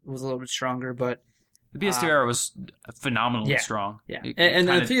 era was a little bit stronger, but the PS2 era was phenomenally strong. Yeah, and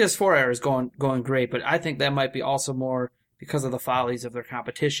the PS4 era is going great, but I think that might be also more because of the follies of their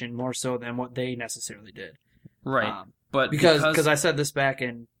competition, more so than what they necessarily did. Right, but because I said this back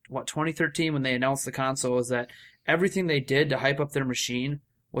in 2013 when they announced the console, is that everything they did to hype up their machine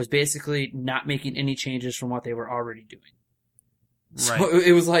was basically not making any changes from what they were already doing. Right. So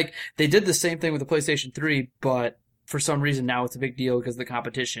it was like they did the same thing with the PlayStation 3, but for some reason now it's a big deal because the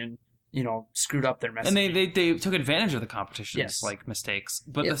competition, screwed up their messaging. And they took advantage of the competition's mistakes.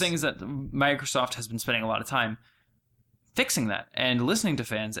 But the thing is that Microsoft has been spending a lot of time fixing that and listening to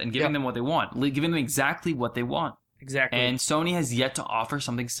fans and giving them what they want, giving them exactly what they want. Exactly. And Sony has yet to offer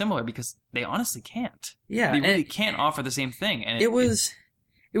something similar because they honestly can't. Yeah. They really can't offer the same thing. And it was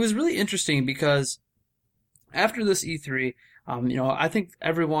really interesting because after this E3, I think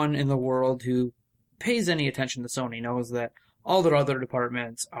everyone in the world who pays any attention to Sony knows that all their other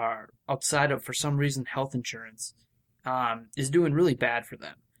departments are outside of, for some reason, health insurance, is doing really bad for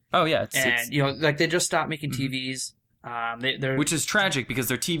them. Oh yeah, and like they just stopped making TVs. They're which is tragic because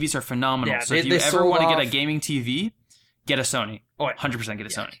their TVs are phenomenal. Yeah, so if you they ever want to sold get a off- gaming TV, get a Sony. Oh, yeah. 100% get a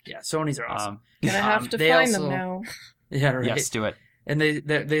Sony. Yeah, Sony's are awesome. Gonna have to they find also- them now. Yeah, right. Yes, do it. And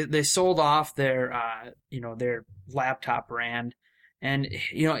they sold off their their laptop brand, and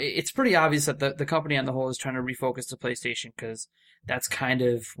it's pretty obvious that the company on the whole is trying to refocus to PlayStation because that's kind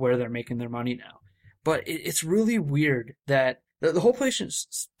of where they're making their money now. But it's really weird that the whole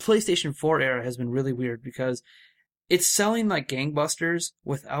PlayStation 4 era has been really weird because it's selling like gangbusters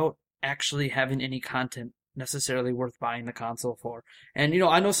without actually having any content necessarily worth buying the console for. And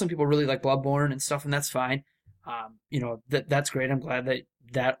I know some people really like Bloodborne and stuff, and that's fine. That's great. I'm glad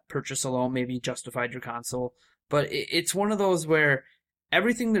that purchase alone maybe justified your console. But it's one of those where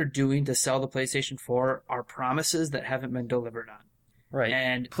everything they're doing to sell the PlayStation 4 are promises that haven't been delivered on. Right.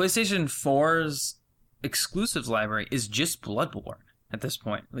 And PlayStation 4's exclusives library is just Bloodborne at this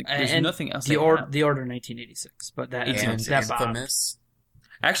point. Like, there's and nothing else. The Order 1986, but that And that bombed. Infamous.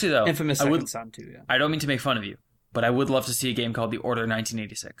 Actually, though, Infamous Second Son too. Yeah. I don't mean to make fun of you, but I would love to see a game called The Order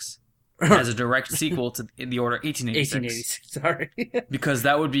 1986 as a direct sequel to The Order 1886. 1886. Sorry. Because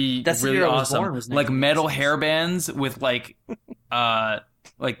that would be That's the really year I was awesome. born, was Like metal 1986. hairbands with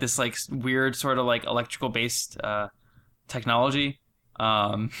like this like weird sort of like electrical based technology.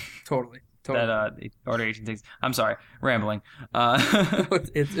 Totally. That The Order 1886. I'm sorry, rambling.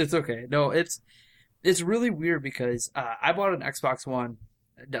 It's okay. No, it's really weird because I bought an Xbox One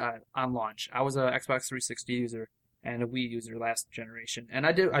on launch. I was a Xbox 360 user and a Wii user last generation, and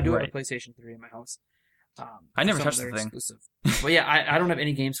I do have a PlayStation 3 in my house. I never some touched of their the thing. exclusive. But yeah, I don't have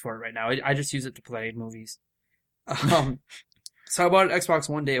any games for it right now. I just use it to play movies. So I bought an Xbox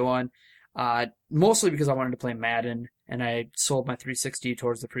One day one, mostly because I wanted to play Madden, and I sold my 360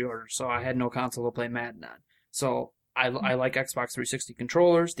 towards the pre-order, so I had no console to play Madden on. So I like Xbox 360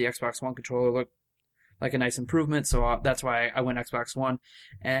 controllers. The Xbox One controller looked like a nice improvement, so that's why I went Xbox One.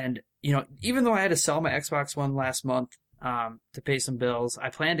 And even though I had to sell my Xbox One last month to pay some bills, I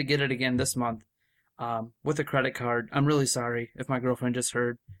plan to get it again this month with a credit card. I'm really sorry if my girlfriend just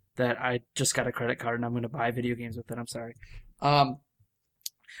heard that I just got a credit card and I'm going to buy video games with it. I'm sorry.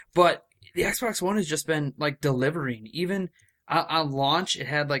 But the Xbox One has just been like delivering. Even on launch, it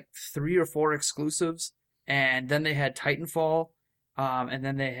had like 3 or 4 exclusives, and then they had Titanfall, and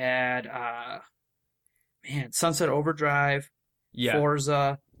then they had Sunset Overdrive,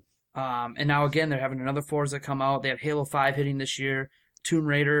 Forza, and now again they're having another Forza come out. They have Halo 5 hitting this year, Tomb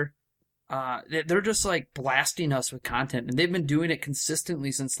Raider. They're just like blasting us with content, and they've been doing it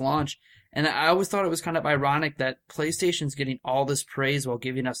consistently since launch. And I always thought it was kind of ironic that PlayStation's getting all this praise while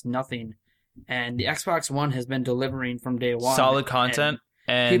giving us nothing, and the Xbox One has been delivering from day one. Solid content,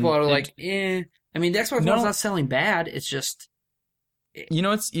 and people are like, eh. I mean, the Xbox One's not selling bad. It's just,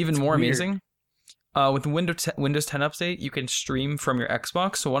 it's even more weird. amazing. With the Windows 10 update, you can stream from your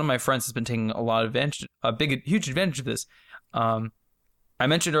Xbox. So one of my friends has been taking huge advantage of this. I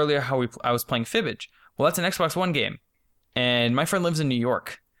mentioned earlier how I was playing Fibbage. Well, that's an Xbox One game, and my friend lives in New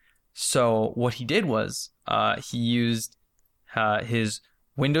York. So what he did was he used his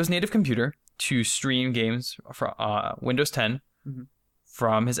Windows native computer to stream games from Windows 10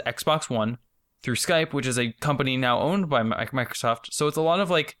 from his Xbox One through Skype, which is a company now owned by Microsoft. So it's a lot of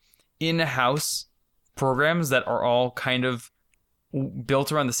like in-house programs that are all kind of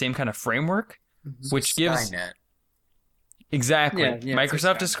built around the same kind of framework, which gives Skynet. Exactly. Yeah,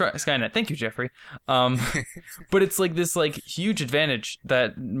 Microsoft it's is like Skynet. Thank you, Jeffrey. But it's like this like huge advantage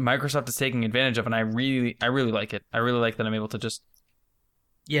that Microsoft is taking advantage of, and I really like it. I really like that I'm able to just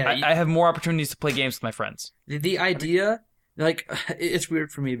I have more opportunities to play games with my friends. The idea, like, it's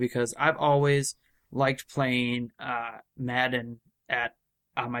weird for me because I've always liked playing Madden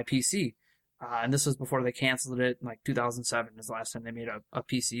on my PC, and this was before they canceled it. In like 2007 is the last time they made a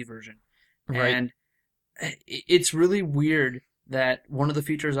PC version, Right. And it's really weird that one of the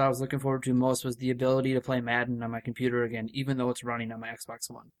features I was looking forward to most was the ability to play Madden on my computer again, even though it's running on my Xbox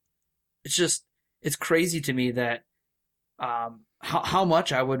One. It's crazy to me that how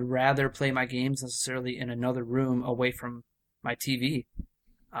much I would rather play my games necessarily in another room away from my TV.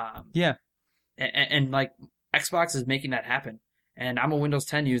 And like Xbox is making that happen, and I'm a Windows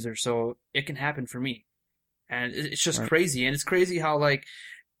 10 user, so it can happen for me, and it's just crazy. And it's crazy how like.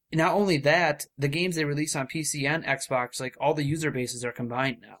 Not only that, the games they release on PC and Xbox, like all the user bases are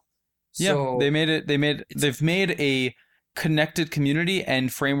combined now. So they've made a connected community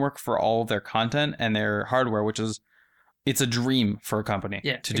and framework for all of their content and their hardware, which is it's a dream for a company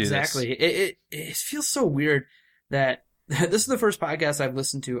to do exactly. this. It feels so weird that this is the first podcast I've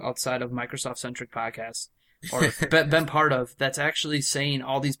listened to outside of Microsoft centric podcasts or been part of that's actually saying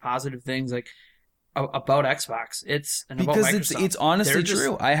all these positive things like about Xbox. About because it's honestly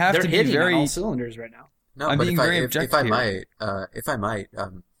true. I have to be hitting very on all cylinders right now. No, I'm but being very objective if I might,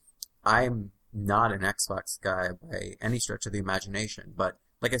 I'm not an Xbox guy by any stretch of the imagination. But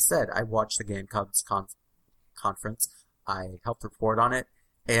like I said, I watched the Game Cubs conference. I helped report on it,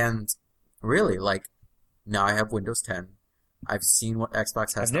 and really, like, now I have Windows 10. I've seen what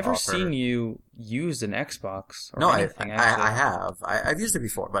Xbox has I've to never offer. seen you use an Xbox or No, anything. I have. I've used it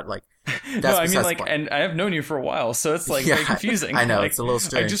before, but like, that's no, I mean, besides like, the point. and I have known you for a while, so it's like Yeah, very confusing. I know, Like, it's a little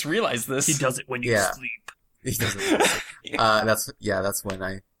strange. I just realized this. He does it when you Yeah. sleep. He doesn't. That's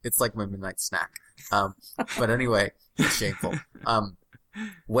when it's like my midnight snack. But anyway, it's shameful.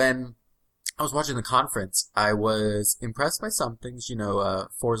 When I was watching the conference, I was impressed by some things.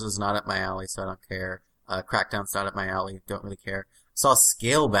 Forza's not up my alley, so I don't care. Crackdown's not up my alley, don't really care. Saw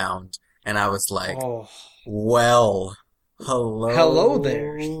Scalebound, and I was like, well, hello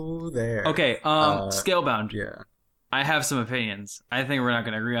there. Okay, Scalebound. Yeah. I have some opinions. I think we're not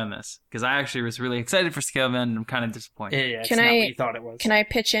going to agree on this because I actually was really excited for Scalebound and I'm kind of disappointed. Yeah, it's not what you thought it was. Can I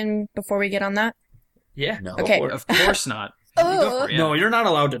pitch in before we get on that? Yeah. No. Okay. Of course not. Oh. No, you're not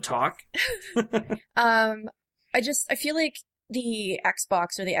allowed to talk. I feel like the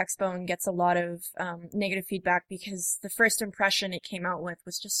Xbox or the Xbone gets a lot of negative feedback because the first impression it came out with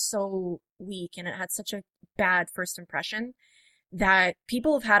was just so weak and it had such a bad first impression that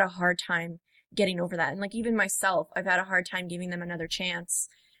people have had a hard time getting over that. And like even myself, I've had a hard time giving them another chance,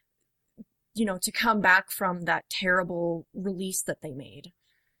 to come back from that terrible release that they made.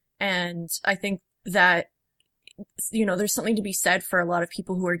 And I think that there's something to be said for a lot of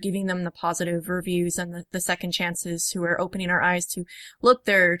people who are giving them the positive reviews and the second chances, who are opening our eyes to, look,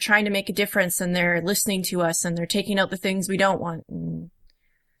 they're trying to make a difference and they're listening to us and they're taking out the things we don't want.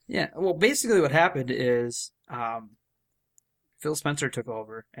 Yeah, well, basically what happened is Phil Spencer took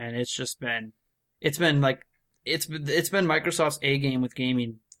over, and it's been Microsoft's A game with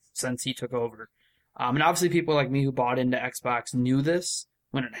gaming since he took over. And obviously people like me who bought into Xbox knew this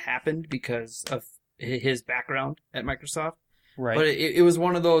when it happened because of his background at Microsoft. Right. But it was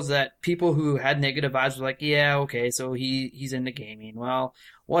one of those that people who had negative vibes were like, yeah, okay, so he's into gaming. Well,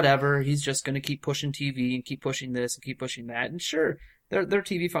 whatever. He's just going to keep pushing TV and keep pushing this and keep pushing that. And sure, their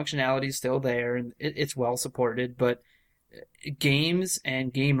TV functionality is still there and it's well supported, but games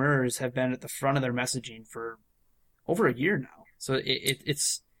and gamers have been at the front of their messaging for over a year now. So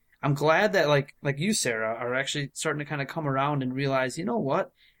it's I'm glad that like you, Sarah, are actually starting to kind of come around and realize, you know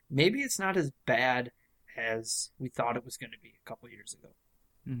what? Maybe it's not as bad as we thought it was going to be a couple years ago.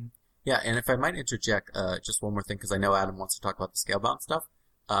 Mm-hmm. Yeah, and if I might interject just one more thing, because I know Adam wants to talk about the Scalebound stuff.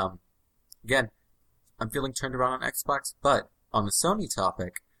 Again, I'm feeling turned around on Xbox, but on the Sony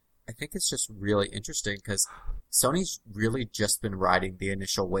topic, I think it's just really interesting because Sony's really just been riding the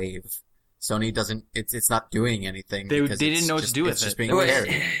initial wave. Sony doesn't, it's not doing anything. They because didn't know what to do with it's just it. being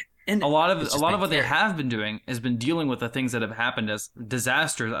carried. And a lot of what they carried. have been doing has been dealing with the things that have happened as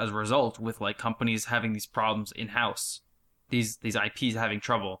disasters as a result, with like companies having these problems in house, these IPs having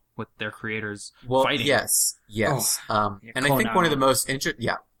trouble with their creators fighting. Yes. And I think one of the most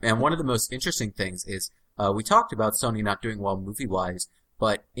interesting things is we talked about Sony not doing well movie wise,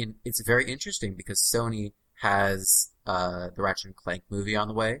 but it's very interesting because Sony has the Ratchet and Clank movie on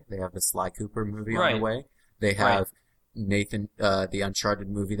the way. They have the Sly Cooper movie on the way. They have Nathan, the Uncharted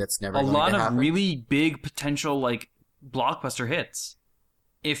movie that's never going to happen. A lot of really big potential like blockbuster hits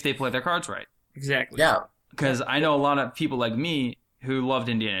if they play their cards right. Exactly. Yeah. Because I know a lot of people like me who loved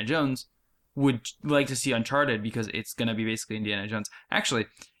Indiana Jones would like to see Uncharted because it's going to be basically Indiana Jones. Actually,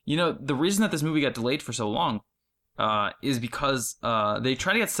 the reason that this movie got delayed for so long is because they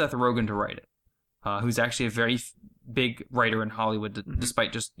tried to get Seth Rogen to write it, who's actually a very big writer in Hollywood,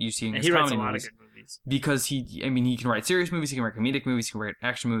 despite just you seeing his comedy movies. He writes a lot of good movies. Because he can write serious movies, he can write comedic movies, he can write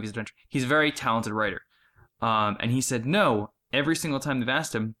action movies, adventure. He's a very talented writer. And he said no every single time they've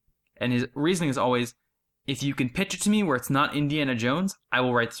asked him. And his reasoning is always, if you can pitch it to me where it's not Indiana Jones, I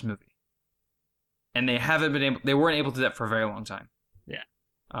will write this movie. And they weren't able to do that for a very long time. Yeah.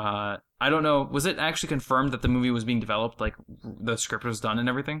 I don't know, was it actually confirmed that the movie was being developed, like the script was done and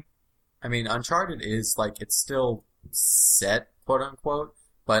everything? I mean, Uncharted is it's still set, quote unquote,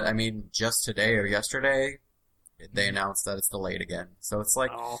 but I mean, just today or yesterday, they announced that it's delayed again. So it's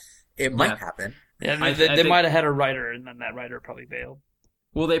it might happen. Yeah, they might have had a writer, and then that writer probably bailed.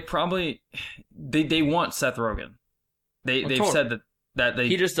 Well, they probably they want Seth Rogen. They've said that they.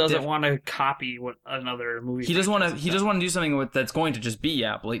 He just doesn't want to copy what another movie. He doesn't want to. He doesn't want to do something that's going to just be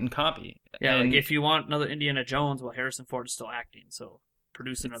blatant copy. Yeah, and if you want another Indiana Jones, well, Harrison Ford is still acting, so.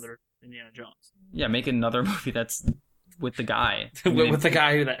 produce another Indiana Jones. Yeah, make another movie that's with the guy. with the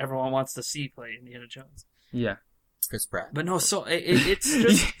guy that everyone wants to see play Indiana Jones. Yeah. Chris Pratt. But no, so it's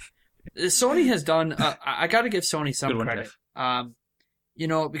just Sony has done. I got to give Sony some credit.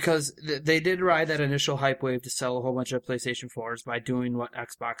 Because they did ride that initial hype wave to sell a whole bunch of PlayStation 4s by doing what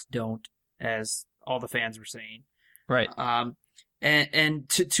Xbox don't, as all the fans were saying. Right. And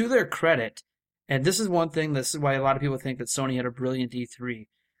to their credit, and this is why a lot of people think that Sony had a brilliant E3.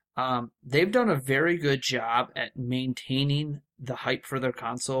 They've done a very good job at maintaining the hype for their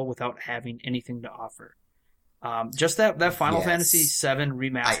console without having anything to offer. Just that Final Fantasy VII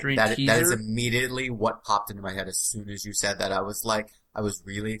remastering teaser. That is immediately what popped into my head as soon as you said that. I was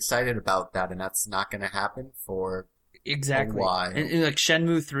really excited about that, and that's not going to happen for exactly. a while. And like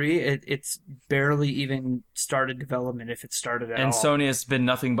Shenmue 3, it's barely even started development, if it started at all. And Sony has been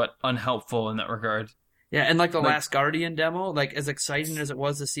nothing but unhelpful in that regard. Yeah, and like the Last Guardian demo, like as exciting as it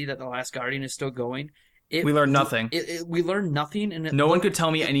was to see that the Last Guardian is still going, we learned nothing. We learned nothing, and no one could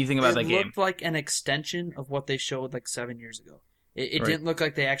tell me anything about that game. It looked like an extension of what they showed like 7 years ago. It didn't look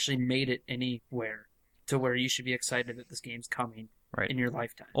like they actually made it anywhere to where you should be excited that this game's coming in your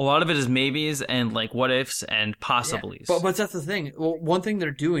lifetime. A lot of it is maybes and like what ifs and possibilities. Yeah. But that's the thing. Well, one thing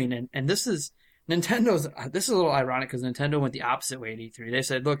they're doing, and this is Nintendo's. This is a little ironic because Nintendo went the opposite way at E3. They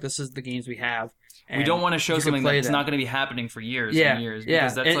said, "Look, this is the games we have. We don't want to show something that's not going to be happening for years and years."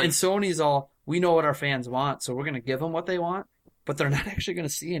 Because that's and Sony's all, we know what our fans want, so we're going to give them what they want, but they're not actually going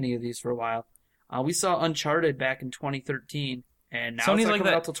to see any of these for a while. We saw Uncharted back in 2013, and now Sony's it's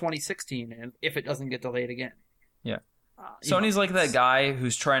coming out till 2016, and if it doesn't get delayed again. Yeah. Sony's like that guy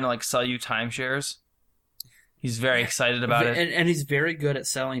who's trying to like sell you timeshares. He's very excited about it. And he's very good at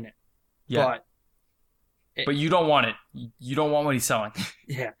selling it. Yeah. But you don't want it. You don't want what he's selling.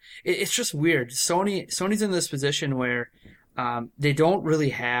 Yeah. It's just weird. Sony's in this position where they don't really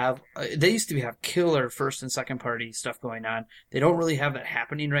have... they used to have killer first and second party stuff going on. They don't really have that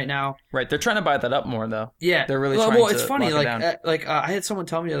happening right now. Right. They're trying to buy that up more, though. Yeah. They're really trying to it's funny. lock it down. I had someone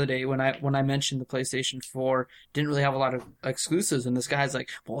tell me the other day when I mentioned the PlayStation 4 didn't really have a lot of exclusives, and this guy's like,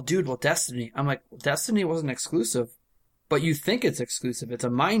 well, Destiny. I'm like, well, Destiny wasn't exclusive. But you think it's exclusive. It's a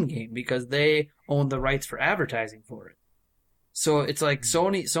mind game because they own the rights for advertising for it. So it's like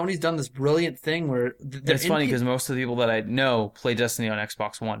Sony's done this brilliant thing where... It's funny because most of the people that I know play Destiny on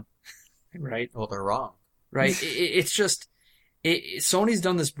Xbox One. Right. Well, they're wrong. Right. It's just... Sony's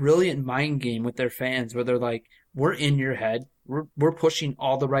done this brilliant mind game with their fans where they're like, we're in your head. We're pushing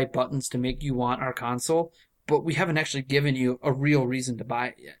all the right buttons to make you want our console, but we haven't actually given you a real reason to buy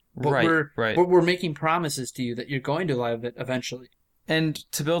it yet. But we're making promises to you that you're going to love it eventually. And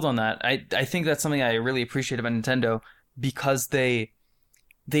to build on that, I think that's something I really appreciate about Nintendo because they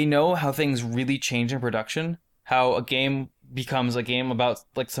know how things really change in production, how a game becomes a game about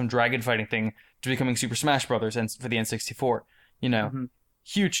like some dragon fighting thing to becoming Super Smash Brothers and for the N64.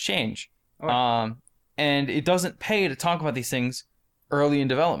 Huge change. Oh. And it doesn't pay to talk about these things early in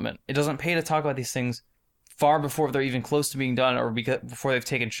development. It doesn't pay to talk about these things far before they're even close to being done or before they've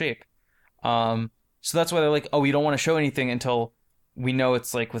taken shape. So that's why they're like, oh, we don't want to show anything until we know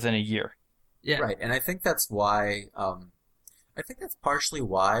it's like within a year. Yeah. Right. And I think that's why, that's partially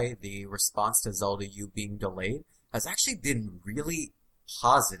why the response to Zelda U being delayed has actually been really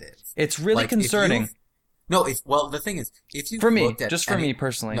positive. It's really concerning. The thing is, if you've looked at for me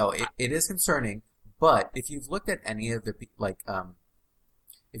personally. No, it is concerning, but if you've looked at any of the,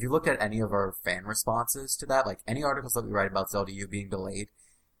 if you looked at any of our fan responses to that, like any articles that we write about Zelda U being delayed,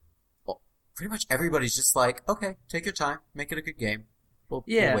 well, pretty much everybody's just like, okay, take your time, make it a good game. We'll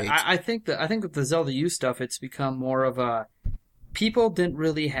wait. I think with the Zelda U stuff, it's become more of a... People didn't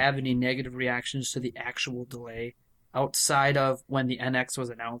really have any negative reactions to the actual delay outside of when the NX was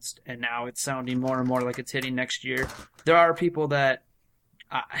announced, and now it's sounding more and more like it's hitting next year. There are people that...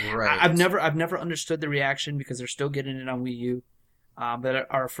 I've never understood the reaction because they're still getting it on Wii U. That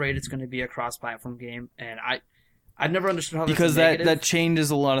are afraid it's going to be a cross-platform game, and I've never understood how because that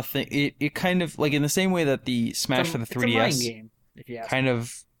changes a lot of things. It kind of like in the same way that the Smash for the 3DS it's a mind game, if you ask kind me.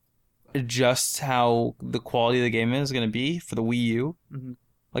 of adjusts how the quality of the game is going to be for the Wii U. Mm-hmm.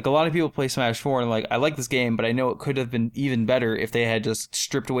 Like a lot of people play Smash 4 and like I like this game, but I know it could have been even better if they had just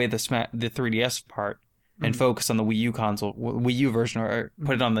stripped away the 3DS part and focused on the Wii U console, Wii U version, or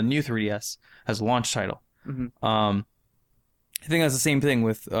put it on the new 3DS as a launch title. Mm-hmm. I think that's the same thing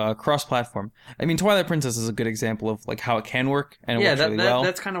with cross-platform. I mean, Twilight Princess is a good example of like how it can work and it works really well.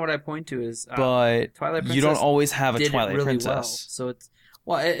 That's kind of what I point to is. But Twilight Princess you don't always have a Twilight really Princess. Well. So it's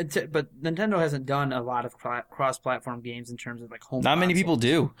but Nintendo hasn't done a lot of cross-platform games in terms of like home. Not many people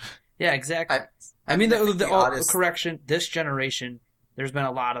do. Yeah, exactly. I mean, the correction. This generation, there's been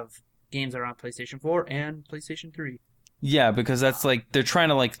a lot of games that are on PlayStation 4 and PlayStation 3. Yeah, because that's like they're trying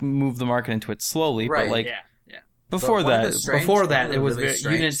to like move the market into it slowly, Right. but like Yeah. before that, It was really you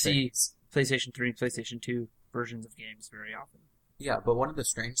didn't see things. PlayStation 3 and PlayStation 2 versions of games very often. Yeah, but one of the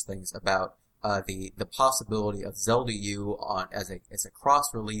strange things about the possibility of Zelda U on as a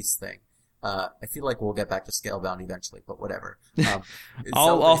cross release thing, I feel like we'll get back to Scalebound eventually, but whatever.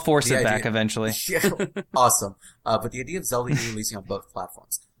 I'll force it back eventually. Yeah, awesome. But the idea of Zelda U releasing on both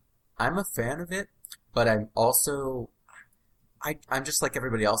platforms, I'm a fan of it, but I'm also I'm just like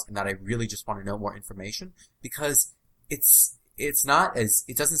everybody else in that I really just want to know more information because it's not as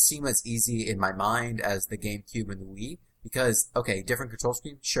it doesn't seem as easy in my mind as the GameCube and the Wii. Because, okay, different control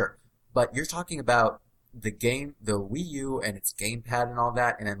scheme, sure. But you're talking about the Wii U and its gamepad and all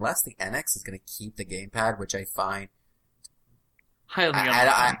that, and unless the NX is going to keep the gamepad, which I find highly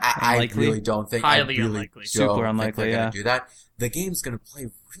unlikely. I really don't think highly unlikely. Super unlikely, going to do that. The game's going to play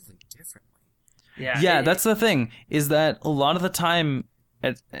really differently. Yeah, that's the thing, is that a lot of the time,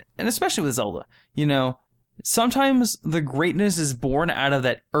 and especially with Zelda, sometimes the greatness is born out of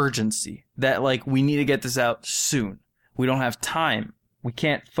that urgency, that, like, we need to get this out soon. We don't have time. We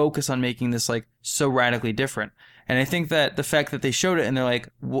can't focus on making this like so radically different. And I think that the fact that they showed it and they're like,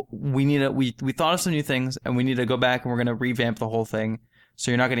 we thought of some new things and we need to go back and we're going to revamp the whole thing.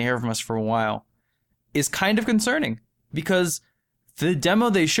 So you're not going to hear from us for a while is kind of concerning because the demo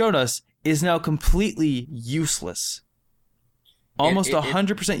they showed us is now completely useless. Almost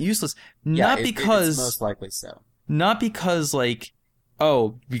 100% useless. Yeah, it's most likely so. Not because like,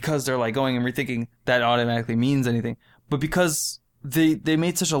 because they're like going and rethinking that automatically means anything. But because they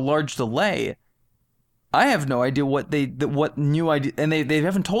made such a large delay, I have no idea what new idea, and they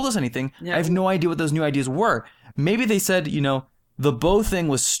haven't told us anything. Yeah. I have no idea what those new ideas were. Maybe they said, the bow thing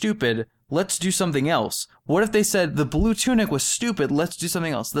was stupid. Let's do something else. What if they said the blue tunic was stupid? Let's do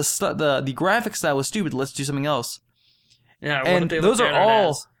something else. The graphic style was stupid. Let's do something else. Yeah, and those are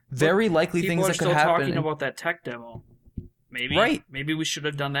all very likely things that could happen. People are still talking about that tech demo. Maybe we should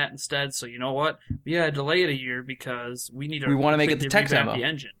have done that instead. So you know what? Yeah, delay it a year because we want to make it the tech demo. The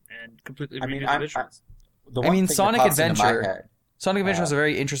engine and completely redo the visuals. Sonic Adventure. Sonic Adventure has a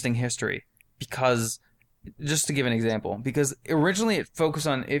very interesting history because, just to give an example, because originally it focused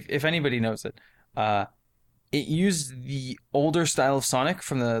on, if anybody knows it, it used the older style of Sonic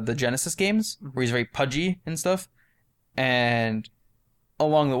from the Genesis games, where he's very pudgy and stuff, and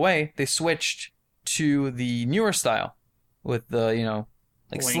along the way they switched to the newer style. With the,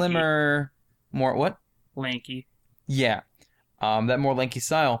 like lanky. Slimmer, more what? Lanky. Yeah. That more lanky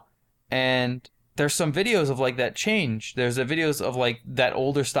style. And there's some videos of like that change. There's videos of like that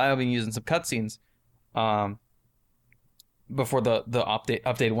older style being used in some cutscenes. Before the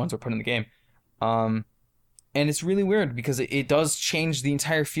updated ones were put in the game. And it's really weird because it does change the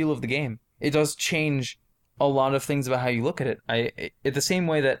entire feel of the game. It does change a lot of things about how you look at it. The same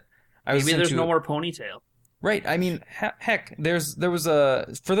way that I was Maybe there's no more ponytail. Right. I mean, heck, there was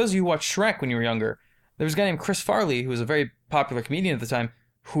for those of you who watched Shrek when you were younger, there was a guy named Chris Farley who was a very popular comedian at the time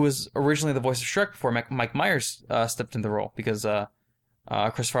who was originally the voice of Shrek before Mike Myers stepped into the role because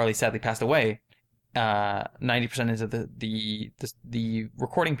Chris Farley sadly passed away 90% into the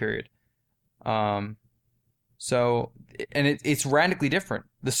recording period. So it's radically different.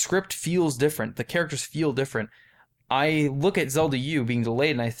 The script feels different. The characters feel different. I look at Zelda U being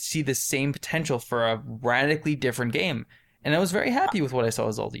delayed and I see the same potential for a radically different game. And I was very happy with what I saw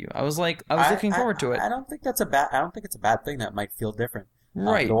with Zelda U. I was looking forward to it. I don't think it's a bad thing that might feel different.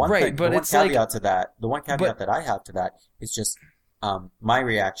 Right. The one caveat that I have to that is just my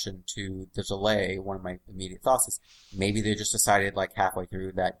reaction to the delay. One of my immediate thoughts is maybe they just decided like halfway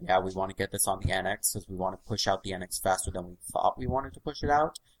through that we want to get this on the NX because we want to push out the NX faster than we thought we wanted to push it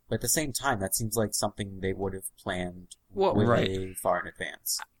out. But at the same time, that seems like something they would have planned way far in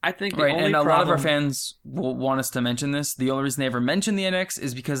advance. I think and a lot of our fans will want us to mention this. The only reason they ever mentioned the NX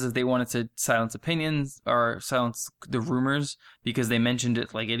is because they wanted to silence opinions or silence the rumors because they mentioned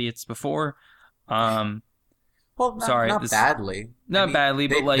it like idiots before. Well, not badly. Not badly,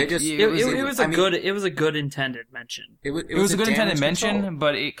 but like it was a good intended mention. It was a good intended mention,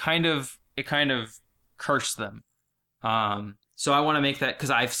 but it kind of cursed them. So I want to make that because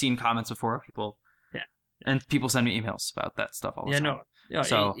I've seen comments before and people send me emails about that stuff all the time.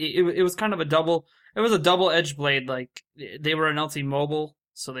 So it was kind of a double-edged blade. Like they were announcing mobile,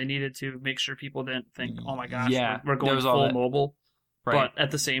 so they needed to make sure people didn't think, "Oh my gosh, we're going full mobile." Right. But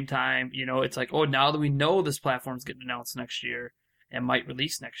at the same time, it's like, oh, now that we know this platform's getting announced next year and might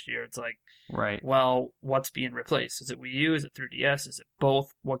release next year, it's like, right. Well, what's being replaced? Is it Wii U? Is it 3DS? Is it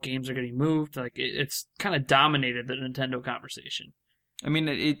both? What games are getting moved? Like it's kind of dominated the Nintendo conversation. I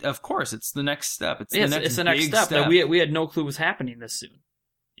mean, of course, it's the next step. It's the next step that we had no clue was happening this soon.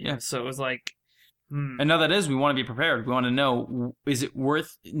 Yeah. So it was like, And now that is, we want to be prepared. We want to know, is it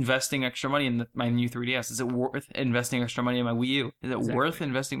worth investing extra money in my new 3DS? Is it worth investing extra money in my Wii U? Is it worth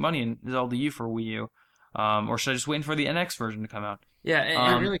investing money in Zelda U for Wii U? Or should I just wait for the NX version to come out? Yeah,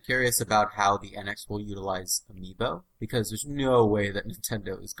 I'm really curious about how the NX will utilize Amiibo, because there's no way that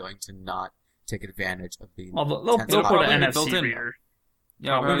Nintendo is going to not take advantage of the they'll put an NFC reader.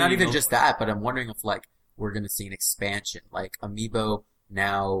 Yeah, well, not even just that, but I'm wondering if like we're going to see an expansion, like Amiibo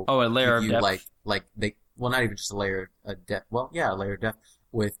now. Oh, a layer of depth. Like they, well, not even just a layer of depth. Well, yeah, a layer of depth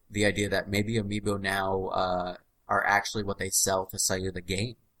with the idea that maybe Amiibo now are actually what they sell to sell you the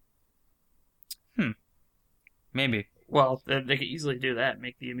game. Maybe. Well, they could easily do that.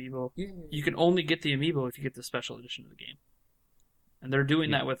 Make the Amiibo. Yeah. You can only get the Amiibo if you get the special edition of the game, and they're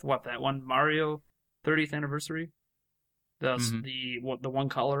doing that with that one Mario 30th anniversary. The one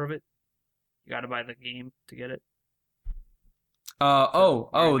color of it. You got to buy the game to get it.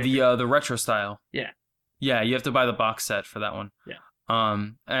 The retro style. Yeah. Yeah, you have to buy the box set for that one. Yeah.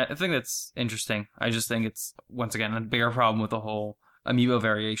 I think that's interesting. I just think it's, once again, a bigger problem with the whole Amiibo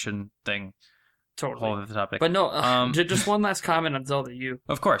variation thing. Totally. Whole other topic. But no, just one last comment on Zelda U.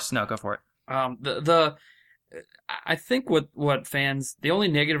 Of course. No, go for it. I think what fans, the only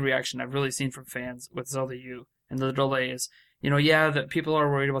negative reaction I've really seen from fans with Zelda U and the delay is, that people are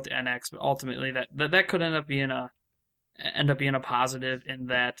worried about the NX, but ultimately that could end up being a positive in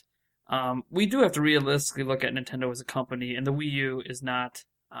that we do have to realistically look at Nintendo as a company, and the Wii U is not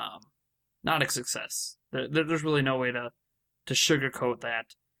a success. There's really no way to sugarcoat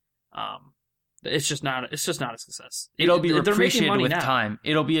that. It's just not a success. It'll be appreciated with time.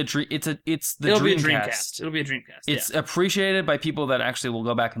 It'll be it's the Dreamcast. It'll be a Dreamcast. It's appreciated by people that actually will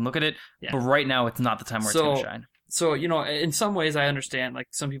go back and look at it. Yeah. But right now, it's not the time where it's going to shine. So, in some ways, I understand like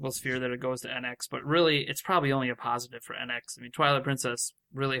some people's fear that it goes to NX, but really, it's probably only a positive for NX. I mean, Twilight Princess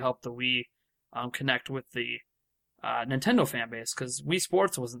really helped the Wii connect with the Nintendo fan base, because Wii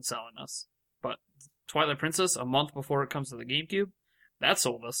Sports wasn't selling us, but Twilight Princess, a month before it comes to the GameCube, that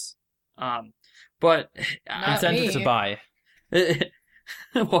sold us. But incentive to buy.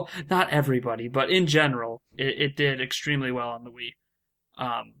 Well, not everybody, but in general, it did extremely well on the Wii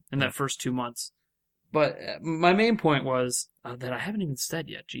in that first 2 months. But my main point was that I haven't even said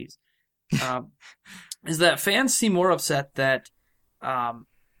yet. Jeez, is that fans seem more upset that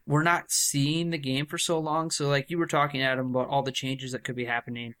we're not seeing the game for so long. So, like you were talking, Adam, about all the changes that could be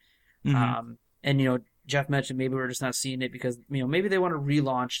happening, and Jeff mentioned maybe we're just not seeing it because maybe they want to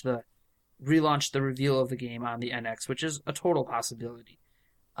relaunch the reveal of the game on the NX, which is a total possibility.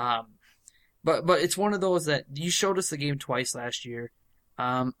 But it's one of those that you showed us the game twice last year.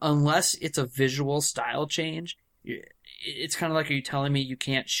 Unless it's a visual style change, it's kind of like, are you telling me you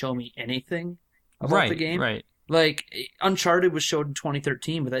can't show me anything about the game? Right. Like, Uncharted was showed in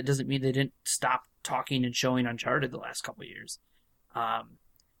 2013, but that doesn't mean they didn't stop talking and showing Uncharted the last couple of years.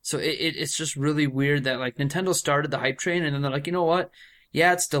 So it's just really weird that, like, Nintendo started the hype train, and then they're like, you know what?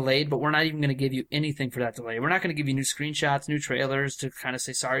 Yeah, it's delayed, but we're not even going to give you anything for that delay. We're not going to give you new screenshots, new trailers to kind of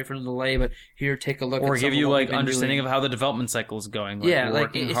say sorry for the delay, but here, take a look. Or give you like understanding of how the development cycle is going. Like, yeah,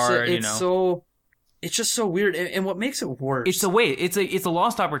 like working hard. It's just so weird, and what makes it worse? It's a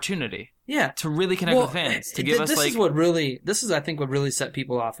lost opportunity. Yeah, to really connect with fans. To give us this is I think what really set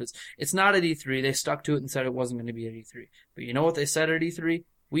people off is it's not at E3. They stuck to it and said it wasn't going to be at E3. But you know what they said at E3?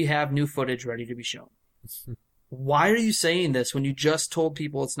 We have new footage ready to be shown. Why are you saying this when you just told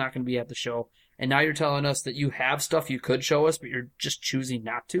people it's not going to be at the show, and now you're telling us that you have stuff you could show us, but you're just choosing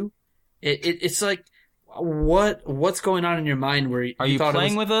not to? It's like, what's going on in your mind where you are you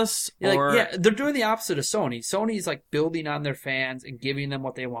playing with us? Or... Like, yeah, they're doing the opposite of Sony. Sony's like building on their fans and giving them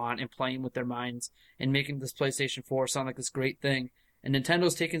what they want and playing with their minds and making this PlayStation 4 sound like this great thing. And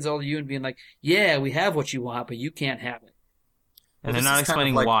Nintendo's taking Zelda U and being like, yeah, we have what you want, but you can't have it. And they're not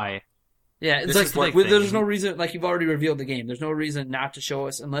explaining why. Yeah, it's like there's no reason, like you've already revealed the game. There's no reason not to show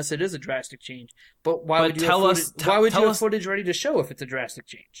us unless it is a drastic change. But why would you have footage ready to show if it's a drastic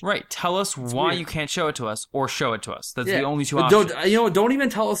change? Right. Tell us why you can't show it to us or show it to us. That's the only two options. Don't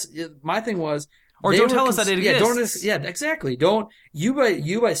even tell us. My thing was, or don't tell us that it exists. Exactly. Don't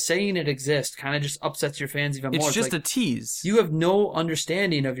by saying it exists kind of just upsets your fans even more. It's just a tease. You have no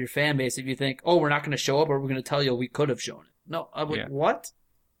understanding of your fan base if you think, oh, we're not going to show up, or we're going to tell you we could have shown it. No, what?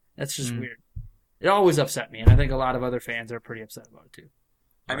 That's just weird. It always upset me, and I think a lot of other fans are pretty upset about it too.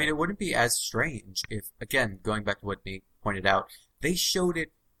 I mean, it wouldn't be as strange if, again, going back to what Nate pointed out, they showed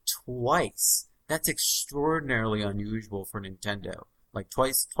it twice. That's extraordinarily unusual for Nintendo. Like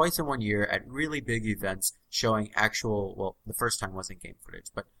twice in 1 year at really big events, showing actual, well, the first time wasn't game footage,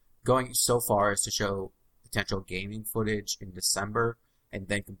 but going so far as to show potential gaming footage in December and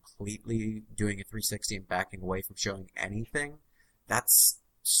then completely doing a 360 and backing away from showing anything, that's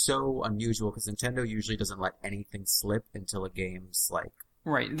so unusual because Nintendo usually doesn't let anything slip until a game's like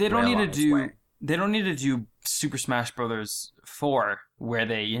right. They don't need to do. They don't need to do Super Smash Brothers 4 where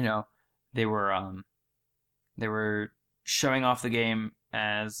they were showing off the game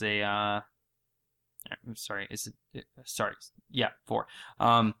as a I'm sorry, yeah, 4.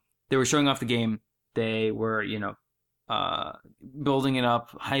 They were showing off the game. They were building it up,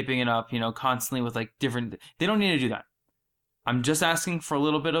 hyping it up, constantly with like different. They don't need to do that. I'm just asking for a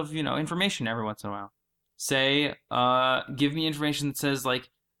little bit of information every once in a while. Say, give me information that says like,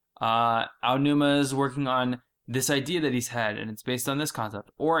 Aonuma is working on this idea that he's had, and it's based on this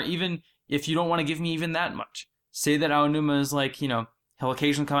concept. Or even if you don't want to give me even that much, say that Aonuma is like, he'll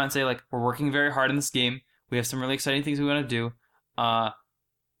occasionally come out and say like, we're working very hard in this game. We have some really exciting things we want to do.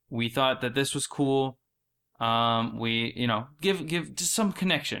 We thought that this was cool. We, give just some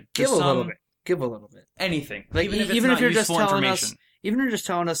connection. Give a little bit. Anything. Like even if you're just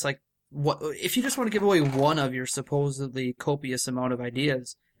telling us, like what if you just want to give away one of your supposedly copious amount of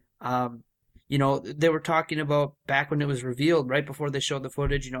ideas. They were talking about back when it was revealed, right before they showed the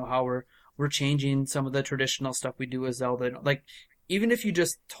footage, how we're changing some of the traditional stuff we do as Zelda. Like, even if you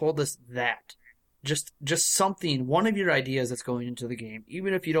just told us that, just something, one of your ideas that's going into the game,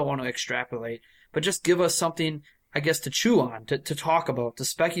 even if you don't want to extrapolate, but just give us something, I guess, to chew on, to talk about, to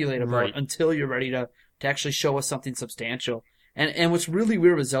speculate about until you're ready to actually show us something substantial. And what's really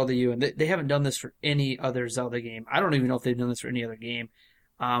weird with Zelda U, and they haven't done this for any other Zelda game. I don't even know if they've done this for any other game.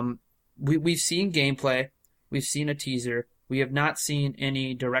 We've seen gameplay, we've seen a teaser, we have not seen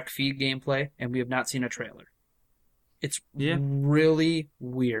any direct feed gameplay, and we have not seen a trailer. It's really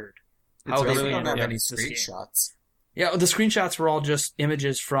weird. We don't have any screenshots. Yeah, the screenshots were all just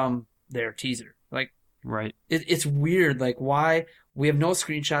images from their teaser. Like, right. It's weird. Like, why? We have no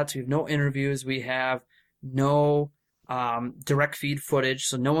screenshots, we have no interviews, we have no direct feed footage,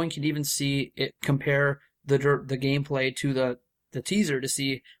 so no one can even see it, compare the gameplay to the teaser to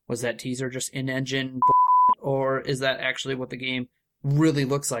see, was that teaser just in-engine or is that actually what the game really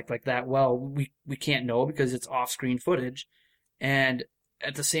looks like that? Well, we can't know because it's off-screen footage. And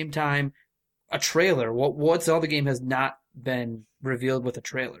at the same time, a trailer. What Zelda game has not been revealed with a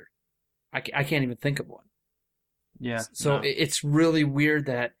trailer? I can't even think of one. Yeah. So it's really weird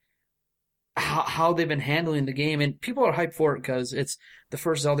that how they've been handling the game, and people are hyped for it because it's the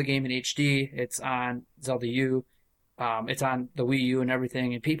first Zelda game in HD. It's on Zelda U. It's on the Wii U and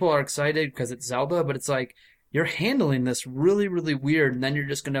everything, and people are excited because it's Zelda, but it's like, you're handling this really, really weird, and then you're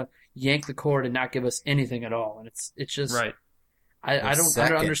just gonna yank the cord and not give us anything at all, and it's just right. I don't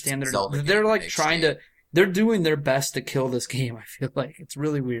understand. They're like trying to. They're doing their best to kill this game. I feel like it's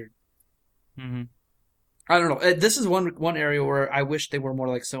really weird. Mm-hmm. I don't know. This is one area where I wish they were more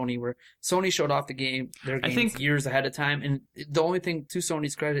like Sony, where Sony showed off their games years ahead of time, and the only thing to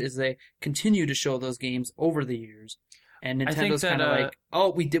Sony's credit is they continue to show those games over the years. And Nintendo's kind of like,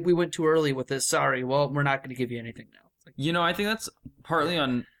 oh, we went too early with this. Sorry. Well, we're not going to give you anything now. Like, I think that's partly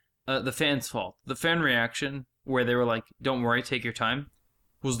on the fans' fault. The fan reaction, where they were like, "Don't worry, take your time,"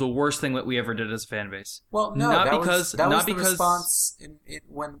 was the worst thing that we ever did as a fan base. Well, no, that was the response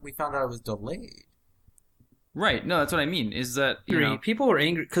when we found out it was delayed. Right. No, that's what I mean. Is that people were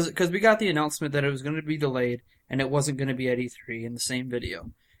angry because we got the announcement that it was going to be delayed and it wasn't going to be at E3 in the same video.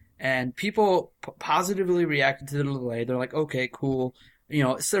 And people positively reacted to the delay. They're like, okay, cool.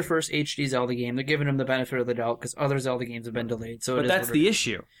 It's their first HD Zelda game. They're giving them the benefit of the doubt because other Zelda games have been delayed. So, but that's the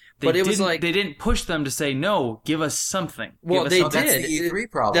issue. They didn't push them to say no. Give us something. Well, they did. That's the E3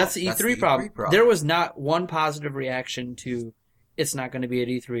 problem. That's the E3 problem. There was not one positive reaction to it's not going to be at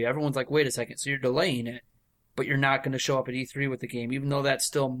E3. Everyone's like, wait a second. So you're delaying it, but you're not going to show up at E3 with the game, even though that's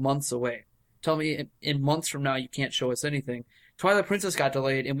still months away. Tell me, in months from now, you can't show us anything. Twilight Princess got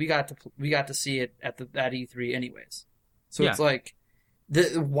delayed, and we got to see it at E3 anyways. So It's like,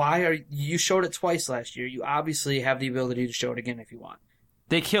 you showed it twice last year? You obviously have the ability to show it again if you want.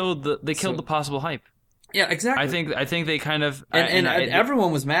 They killed the possible hype. Yeah, exactly. I think they kind of and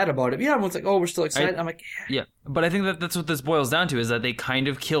everyone was mad about it. Yeah, everyone's like, "Oh, we're still excited." I'm like, yeah, but I think that's what this boils down to, is that they kind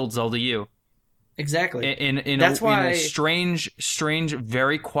of killed Zelda U. Exactly. In a strange,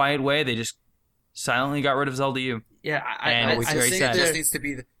 very quiet way, they just silently got rid of Zelda U. Yeah, I think it just needs to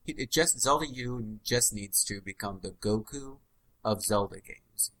be Zelda U just needs to become the Goku of Zelda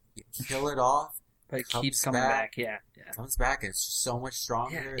games. You kill it off, but it keeps coming back. Yeah. Comes back and it's just so much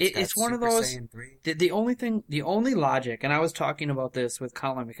stronger. Yeah, it's one of those. The only logic, and I was talking about this with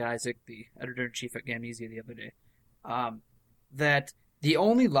Colin McIsaac, the editor-in-chief at Gamnesia the other day, that the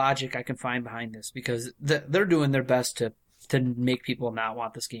only logic I can find behind this, because they're doing their best to make people not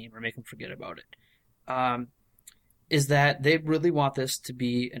want this game or make them forget about it, is that they really want this to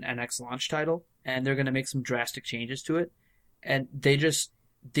be an NX launch title, and they're going to make some drastic changes to it, and they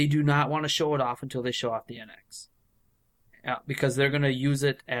do not want to show it off until they show off the NX. Because they're going to use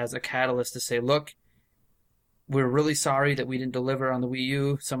it as a catalyst to say, look, we're really sorry that we didn't deliver on the Wii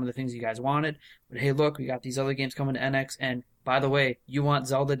U some of the things you guys wanted, but hey, look, we got these other games coming to NX, and by the way, you want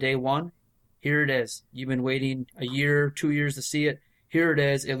Zelda Day 1? Here it is. You've been waiting a year, 2 years to see it. Here it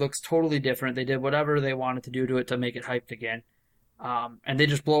is. It looks totally different. They did whatever they wanted to do to it to make it hyped again. And they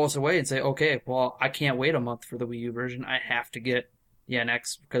just blow us away and say, okay, well, I can't wait a month for the Wii U version. I have to get the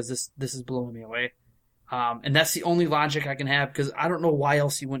NX because this is blowing me away. And that's the only logic I can have, because I don't know why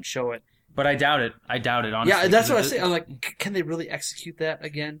else you wouldn't show it. But I doubt it, honestly. Yeah, that's what I say. I'm like, can they really execute that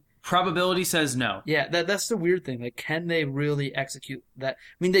again? Probability says no. Yeah, that's the weird thing. Like, can they really execute that?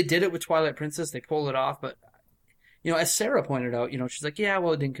 I mean, they did it with Twilight Princess. They pulled it off, but, as Sarah pointed out, she's like, yeah,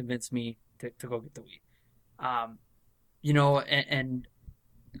 well, it didn't convince me to go get the Wii. And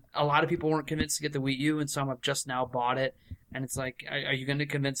a lot of people weren't convinced to get the Wii U, and some have just now bought it. And it's like, are you going to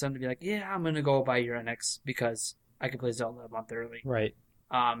convince them to be like, yeah, I'm going to go buy your NX because I can play Zelda a month early? Right.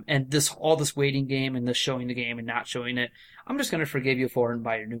 And all this waiting game and this showing the game and not showing it, I'm just going to forgive you for it and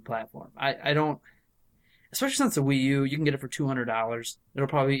buy your new platform. I don't, especially since the Wii U, you can get it for $200. It'll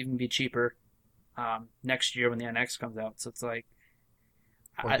probably even be cheaper next year when the NX comes out. So it's like,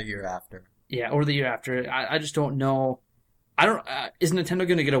 or the year after. Yeah, or the year after. I just don't know. Is Nintendo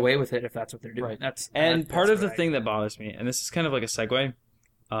going to get away with it if that's what they're doing? Right. Part of the thing that bothers me, and this is kind of like a segue.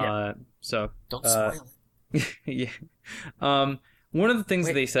 So don't spoil it. Yeah. One of the things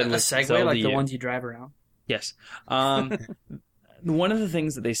that they said was a segue, Zelda like the U. ones you drive around. Yes. One of the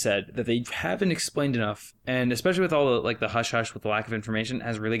things that they said that they haven't explained enough, and especially with all the hush hush with the lack of information,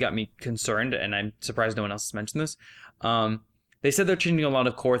 has really got me concerned, and I'm surprised no one else has mentioned this. They said they're changing a lot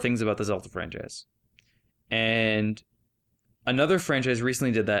of core things about the Zelda franchise, and another franchise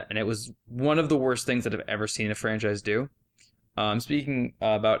recently did that, and it was one of the worst things that I've ever seen a franchise do. Speaking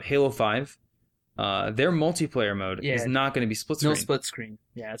about Halo 5, their multiplayer mode is not going to be split screen. No split screen.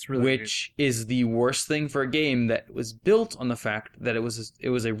 Yeah, it's really which weird. Is the worst thing for a game that was built on the fact that it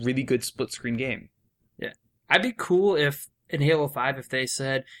was a really good split screen game. Yeah, I'd be cool if in Halo 5 if they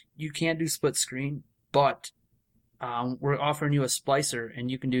said you can't do split screen, but we're offering you a splicer and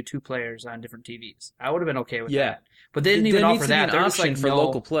you can do 2 players on different TVs. I would have been okay with that. But they didn't even offer that. They're just like, for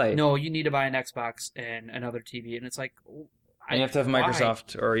local play. No, you need to buy an Xbox and another TV, and it's like. And you have to have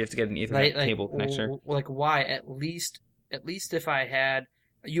Microsoft, or you have to get an Ethernet cable connection. Like, why? At least if I had,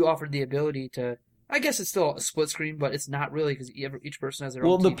 you offered the ability to. I guess it's still a split screen, but it's not really because each person has their own.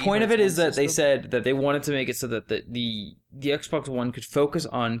 Well, the TV, point of it is that system. they said that they wanted to make it so that the Xbox One could focus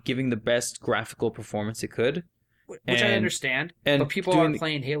on giving the best graphical performance it could, which I understand. But people aren't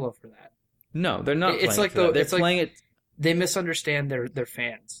playing Halo for that. No, they're not. It's like they're playing it. They misunderstand their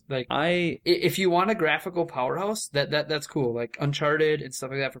fans. Like, if you want a graphical powerhouse, that's cool. Like Uncharted and stuff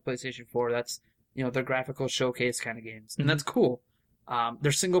like that for PlayStation 4. That's their graphical showcase kind of games, and that's cool.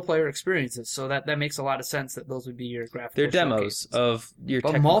 They're single player experiences, so that makes a lot of sense that those would be your graphical. They're demos of your.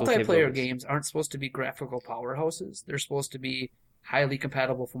 But multiplayer games aren't supposed to be graphical powerhouses. They're supposed to be highly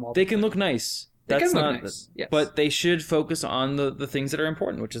compatible for multiplayer. They can look nice. That's not nice. Yes. But they should focus on the things that are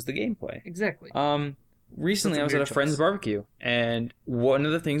important, which is the gameplay. Exactly. Recently, I was at a friend's barbecue, and one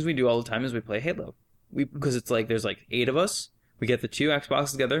of the things we do all the time is we play Halo. Because it's like there's 8 of us. We get the 2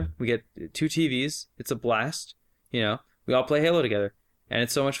 Xboxes together. We get 2 TVs. It's a blast. We all play Halo together, and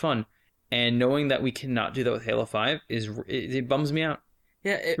it's so much fun. And knowing that we cannot do that with Halo 5 it bums me out.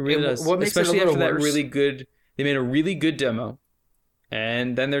 Yeah, it really does. What makes Especially it a little after worse. that really good. They made a really good demo,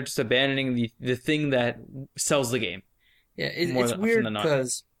 and then they're just abandoning the thing that sells the game. Yeah, it's weird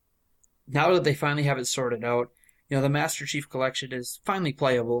because. Now that they finally have it sorted out, the Master Chief Collection is finally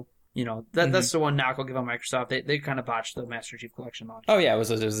playable. That's the one knock I'll give on Microsoft. They kind of botched the Master Chief Collection launch. Oh yeah, it was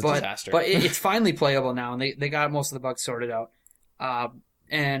a disaster. But it's finally playable now, and they got most of the bugs sorted out.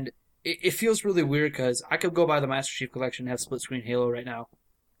 And it feels really weird because I could go buy the Master Chief Collection and have split screen Halo right now,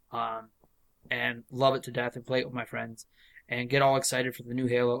 and love it to death and play it with my friends, and get all excited for the new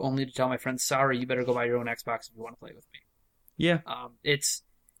Halo, only to tell my friends, sorry, you better go buy your own Xbox if you want to play with me. Yeah.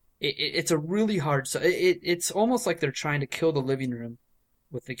 It's a really hard. It's almost like they're trying to kill the living room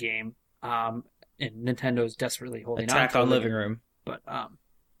with the game. And Nintendo's desperately holding Attack on on living room. But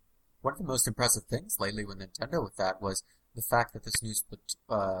one of the most impressive things lately with Nintendo with that was the fact that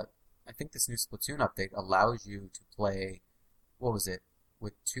I think this new Splatoon update allows you to play, what was it,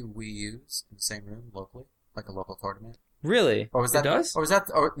 with 2 Wii U's in the same room locally, like a local tournament. Really? Or was that, It does? Or was that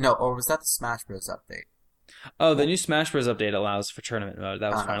the Smash Bros. Update? Oh, the new Smash Bros. Update allows for tournament mode.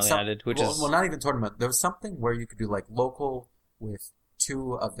 That was finally added, which is... Well, not even tournament. There was something where you could do, like, local with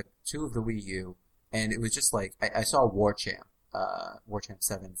two of the Wii U, and it was just like, I saw Warchamp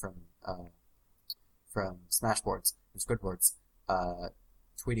 7 from Smashboards, from Squidboards,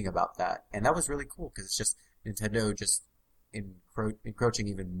 tweeting about that, and that was really cool, because it's just Nintendo just encroaching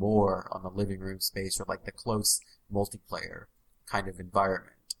even more on the living room space, or like the close multiplayer kind of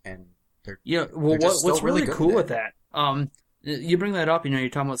environment, and what's really cool with that, you bring that up, you're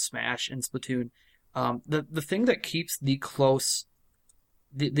talking about Smash and Splatoon, the thing that keeps the close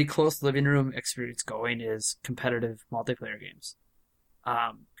living room experience going is competitive multiplayer games,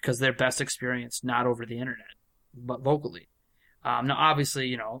 because they're best experienced not over the internet, but locally. Now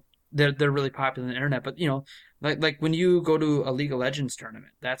obviously, they're really popular on the internet, but like when you go to a League of Legends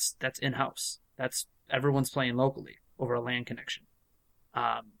tournament, that's in-house. That's everyone's playing locally over a LAN connection.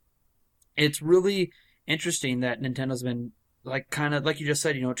 It's really interesting that Nintendo's been kind of like you just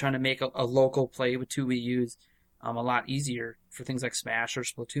said, trying to make a local play with 2 Wii U's a lot easier for things like Smash or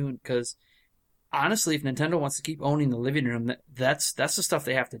Splatoon. Because honestly, if Nintendo wants to keep owning the living room, that's the stuff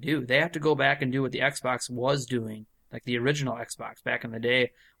they have to do. They have to go back and do what the Xbox was doing, like the original Xbox back in the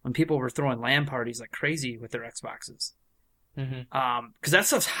day when people were throwing LAN parties like crazy with their Xboxes. Because that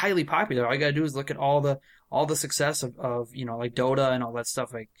stuff's highly popular. All you gotta do is look at all the success of like Dota and all that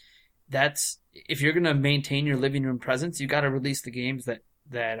stuff. Like that's, if you're gonna maintain your living room presence, you gotta release the games that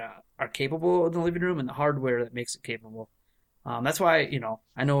are capable of the living room and the hardware that makes it capable. That's why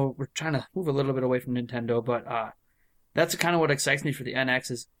I know we're trying to move a little bit away from Nintendo, but that's kind of what excites me for the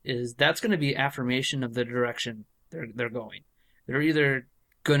NX is that's going to be affirmation of the direction they're going. They're either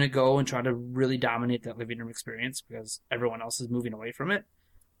going to go and try to really dominate that living room experience because everyone else is moving away from it,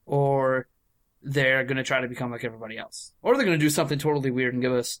 or they're going to try to become like everybody else, or they're going to do something totally weird and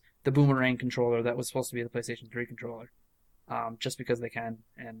give us the boomerang controller that was supposed to be the PlayStation 3 controller, just because they can,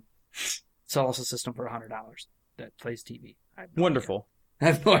 and sell us a system for $100 that plays TV. Wonderful. I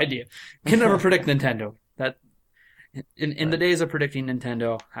have no idea. Can never predict Nintendo. That in the days of predicting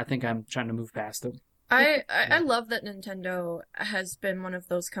Nintendo, I think I'm trying to move past them. I love that Nintendo has been one of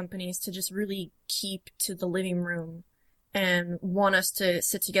those companies to just really keep to the living room and want us to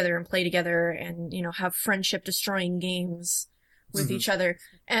sit together and play together and, have friendship destroying games with each other.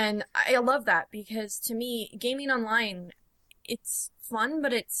 And I love that because to me, gaming online, it's fun,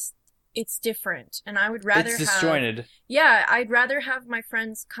 but it's different. And I would rather it's disjointed. I'd rather have my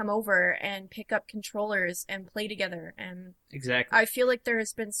friends come over and pick up controllers and play together. And exactly. I feel like there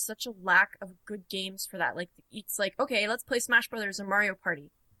has been such a lack of good games for that. Like, it's like, okay, let's play Smash Brothers or Mario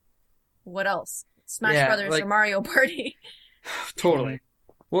Party. What else? Smash Brothers or Mario Party. Totally.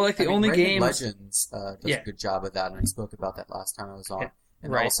 Well, like the only game Legends does a good job of that, and I spoke about that last time I was on. Yeah.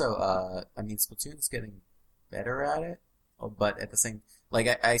 And also, Splatoon's getting better at it, but at the same,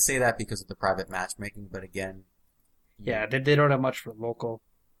 I say that because of the private matchmaking, but again, they don't have much for local,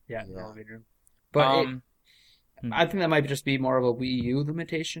 living room. But I think that might just be more of a Wii U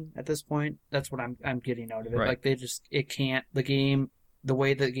limitation at this point. That's what I'm getting out of it. Right. Like it can't, the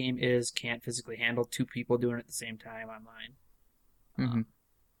way the game is can't physically handle 2 people doing it at the same time online.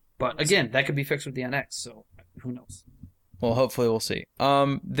 But again, that could be fixed with the NX, so who knows? Well, hopefully we'll see.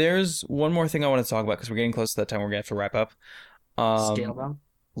 There's one more thing I want to talk about because we're getting close to that time. We're going to have to wrap up. Scalebound?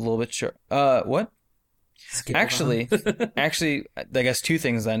 A little bit sure. What? Scalebound. Actually, I guess 2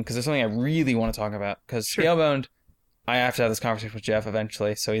 things then, because there's something I really want to talk about. Because Scalebound, I have to have this conversation with Jeff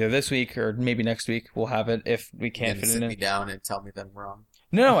eventually. So either this week or maybe next week we'll have it if we can't fit it in. Sit me down and tell me that I'm wrong.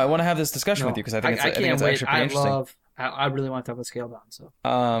 No, I want to have this discussion with you because I think it's actually pretty interesting. I really want to talk about Scalebound, so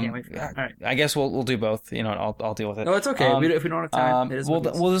can't wait for that. All right. I guess we'll do both. I'll deal with it. No, it's okay. If we don't have time, it is what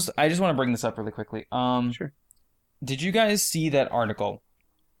it is. I just want to bring this up really quickly. Sure. Did you guys see that article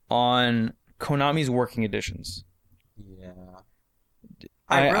on Konami's working editions? Yeah.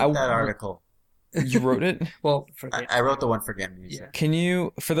 I wrote that article. You wrote it? Well, I wrote the one for Game Music. Yeah. Can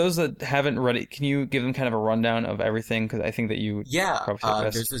you, for those that haven't read it, can you give them kind of a rundown of everything? Because I think that you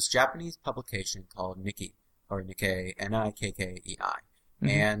there's this Japanese publication called Nikkei, or Nikkei, Nikkei,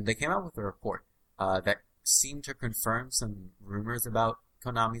 and they came out with a report that seemed to confirm some rumors about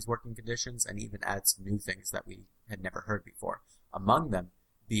Konami's working conditions and even add some new things that we had never heard before. Among them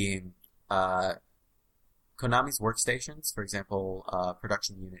being Konami's workstations, for example,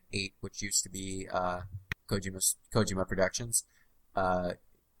 Production Unit 8, which used to be Kojima Productions,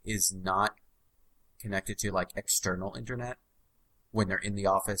 is not connected to like external internet. When they're in the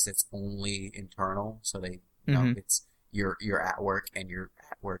office, it's only internal, so they it's you're at work and you're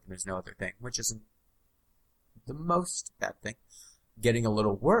at work and there's no other thing, which isn't the most bad thing. Getting a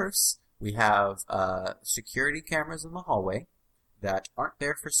little worse, we have security cameras in the hallway that aren't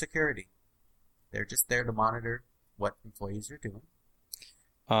there for security. They're just there to monitor what employees are doing.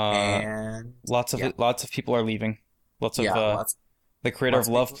 And lots of people are leaving. Lots. The creator of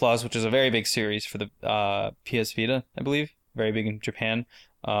Love Plus, which is a very big series for the PS Vita, I believe, very big in Japan,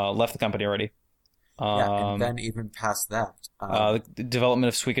 left the company already. And then even past that, the development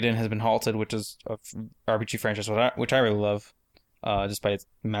of Suikoden has been halted, which is a RPG franchise which I really love, despite its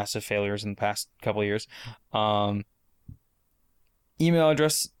massive failures in the past couple of years. Email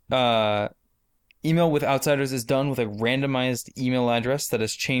address. Email with outsiders is done with a randomized email address that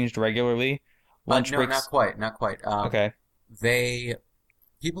is changed regularly. Lunch breaks. Not quite. Okay.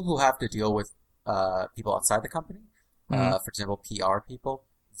 People who have to deal with people outside the company, for example, PR people,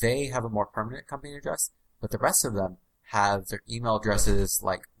 they have a more permanent company address, but the rest of them have their email addresses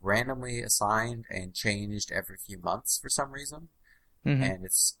like randomly assigned and changed every few months for some reason. And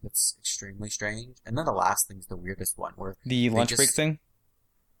it's extremely strange. And then the last thing is the weirdest one, where the lunch break thing.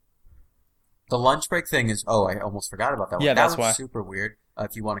 The lunch break thing is, I almost forgot about that one. Yeah, that that's why. Super weird.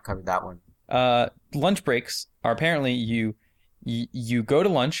 If you want to cover that one. Lunch breaks are apparently you go to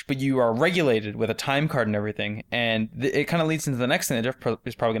lunch, but you are regulated with a time card and everything. And it kind of leads into the next thing that Jeff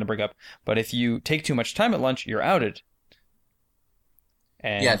is probably going to bring up. But if you take too much time at lunch, you're outed.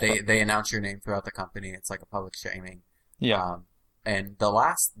 And yeah, they announce your name throughout the company. It's like a public shaming. Yeah. And the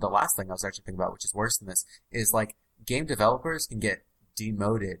last thing I was actually thinking about, which is worse than this, is like game developers can get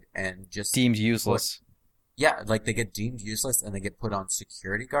demoted and just deemed useless. Like they get deemed useless and they get put on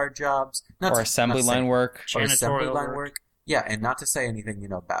security guard jobs, or assembly line work. Yeah, and not to say anything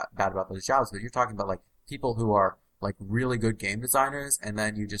bad about those jobs, but you're talking about like people who are like really good game designers, and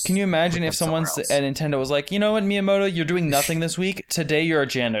then you just can you imagine if someone's at Nintendo was like, you know what, Miyamoto, you're doing nothing this week. Today you're a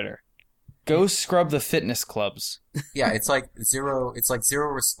janitor. Go scrub the fitness clubs. Yeah, it's like zero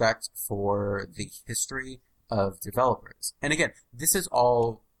respect for the history of developers. And again, this is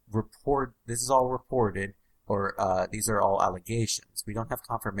all reported, or these are all allegations. We don't have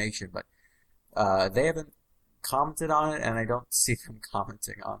confirmation, but they haven't commented on it, and I don't see them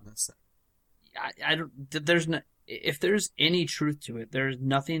commenting on this. I don't. There's no. If there's any truth to it, there's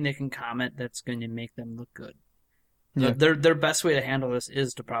nothing they can comment that's going to make them look good. Yeah. Their best way to handle this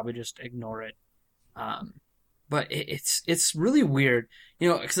is to probably just ignore it. But it's really weird,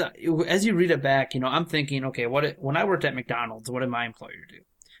 because as you read it back, I'm thinking, okay, when I worked at McDonald's, what did my employer do?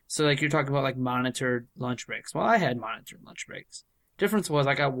 So like you're talking about like monitored lunch breaks. Well, I had monitored lunch breaks. Difference was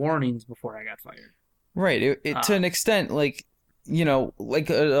I got warnings before I got fired. Right. To an extent, like like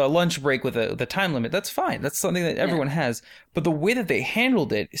a lunch break with a time limit, that's fine. That's something that everyone has. But the way that they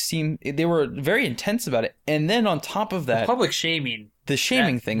handled it they were very intense about it. And then on top of that, the public shaming. The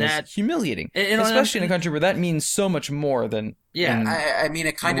shaming thing is humiliating, especially in a country where that means so much more than. Yeah, I mean,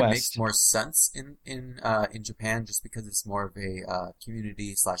 it kind of makes more sense in Japan just because it's more of a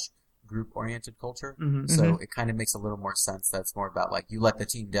community/group oriented culture. Mm-hmm. So it kind of makes a little more sense that it's more about like you let the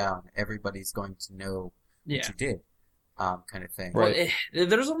team down, everybody's going to know what you did. Kind of thing. Right. Well,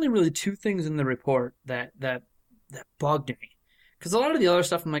 there's only really two things in the report that bugged me. Because a lot of the other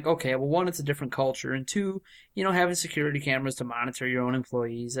stuff, I'm like, okay, well, one, it's a different culture, and two, having security cameras to monitor your own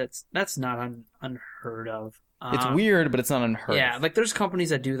employees, that's not unheard of. It's weird, but it's not unheard of. Yeah, like there's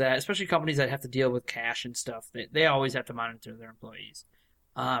companies that do that, especially companies that have to deal with cash and stuff. They always have to monitor their employees.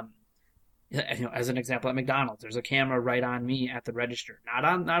 As an example, at McDonald's, there's a camera right on me at the register, not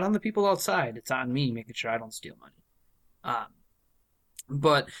on the people outside. It's on me, making sure I don't steal money.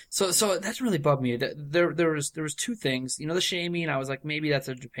 But so that's really bugged me. There was two things. The shaming, I was like, maybe that's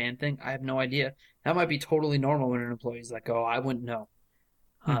a Japan thing. I have no idea. That might be totally normal when an employee's like, I wouldn't know.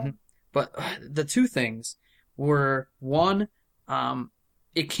 But the two things were, one,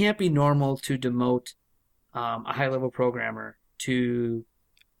 it can't be normal to demote a high level programmer to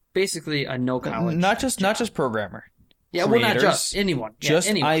basically a no college. Not just programmer. Yeah, creators, well, not just anyone. Just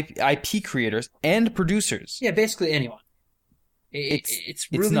anyone. IP creators and producers. Yeah, basically anyone. It's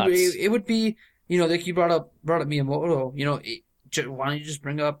really nuts. It would be, like you brought up Miyamoto. Why don't you just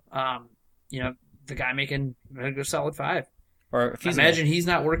bring up the guy making Metal Gear Solid 5? Or imagine he's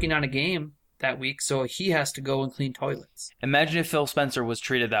not working on a game that week, so he has to go and clean toilets. Imagine if Phil Spencer was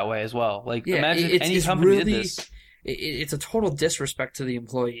treated that way as well. Like, imagine if any company did this. It's a total disrespect to the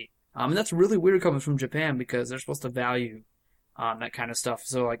employee. And that's really weird coming from Japan because they're supposed to value that kind of stuff.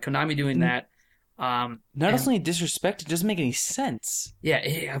 So like Konami doing that, Not only disrespect, it doesn't make any sense.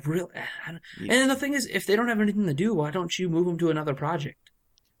 Yeah, really. And the thing is, if they don't have anything to do, why don't you move them to another project?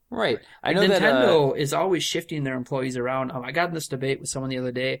 Right. I know Nintendo is always shifting their employees around. I got in this debate with someone the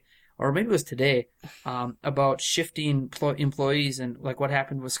other day, or maybe it was today, about shifting employees and like what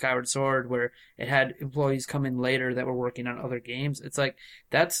happened with Skyward Sword, where it had employees come in later that were working on other games. It's like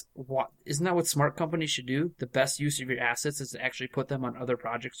isn't that what smart companies should do? The best use of your assets is to actually put them on other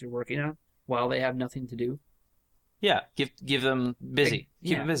projects you're working on while they have nothing to do. Yeah, give them busy.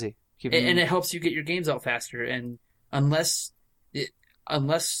 Keep them busy. And it helps you get your games out faster. And unless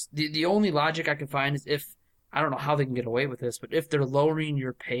the only logic I can find is if, I don't know how they can get away with this, but if they're lowering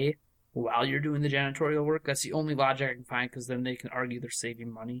your pay while you're doing the janitorial work, that's the only logic I can find, because then they can argue they're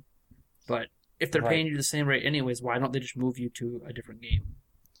saving money. But if they're paying you the same rate anyways, why don't they just move you to a different game?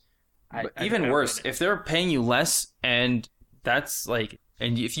 Even worse, if they're paying you less and that's like,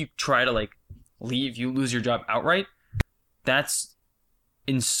 and if you try to like leave, you lose your job outright, that's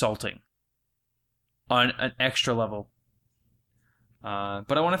insulting on an extra level.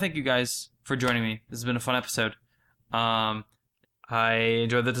 But I want to thank you guys for joining me. This has been a fun episode. I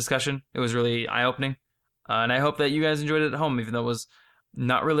enjoyed the discussion. It was really eye-opening. And I hope that you guys enjoyed it at home, even though it was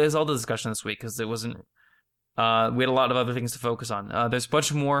not really a Zelda discussion this week, because it wasn't... we had a lot of other things to focus on. There's a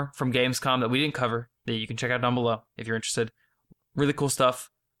bunch more from Gamescom that we didn't cover that you can check out down below if you're interested. Really cool stuff.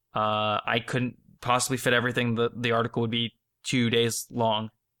 I couldn't possibly fit everything. The article would be 2 days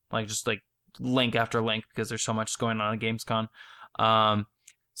long, just link after link, because there's so much going on at Gamescom.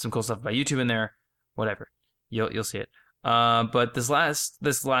 Some cool stuff about YouTube in there. Whatever, you'll see it. But this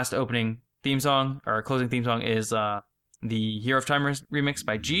last opening theme song, or closing theme song, is the Hero of Time remix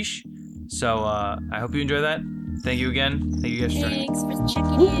by Jeesh. So I hope you enjoy that. Thank you again. Thank you guys for joining. Thanks for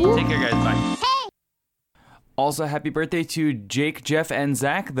checking in. Take care, guys. Bye. Also, happy birthday to Jake, Jeff, and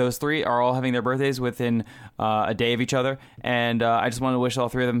Zach. Those three are all having their birthdays within a day of each other. And I just want to wish all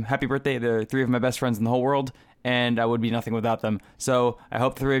three of them happy birthday. They're three of my best friends in the whole world, and I would be nothing without them. So I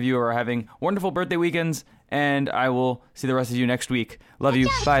hope the three of you are having wonderful birthday weekends, and I will see the rest of you next week. Love you.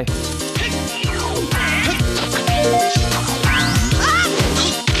 Bye.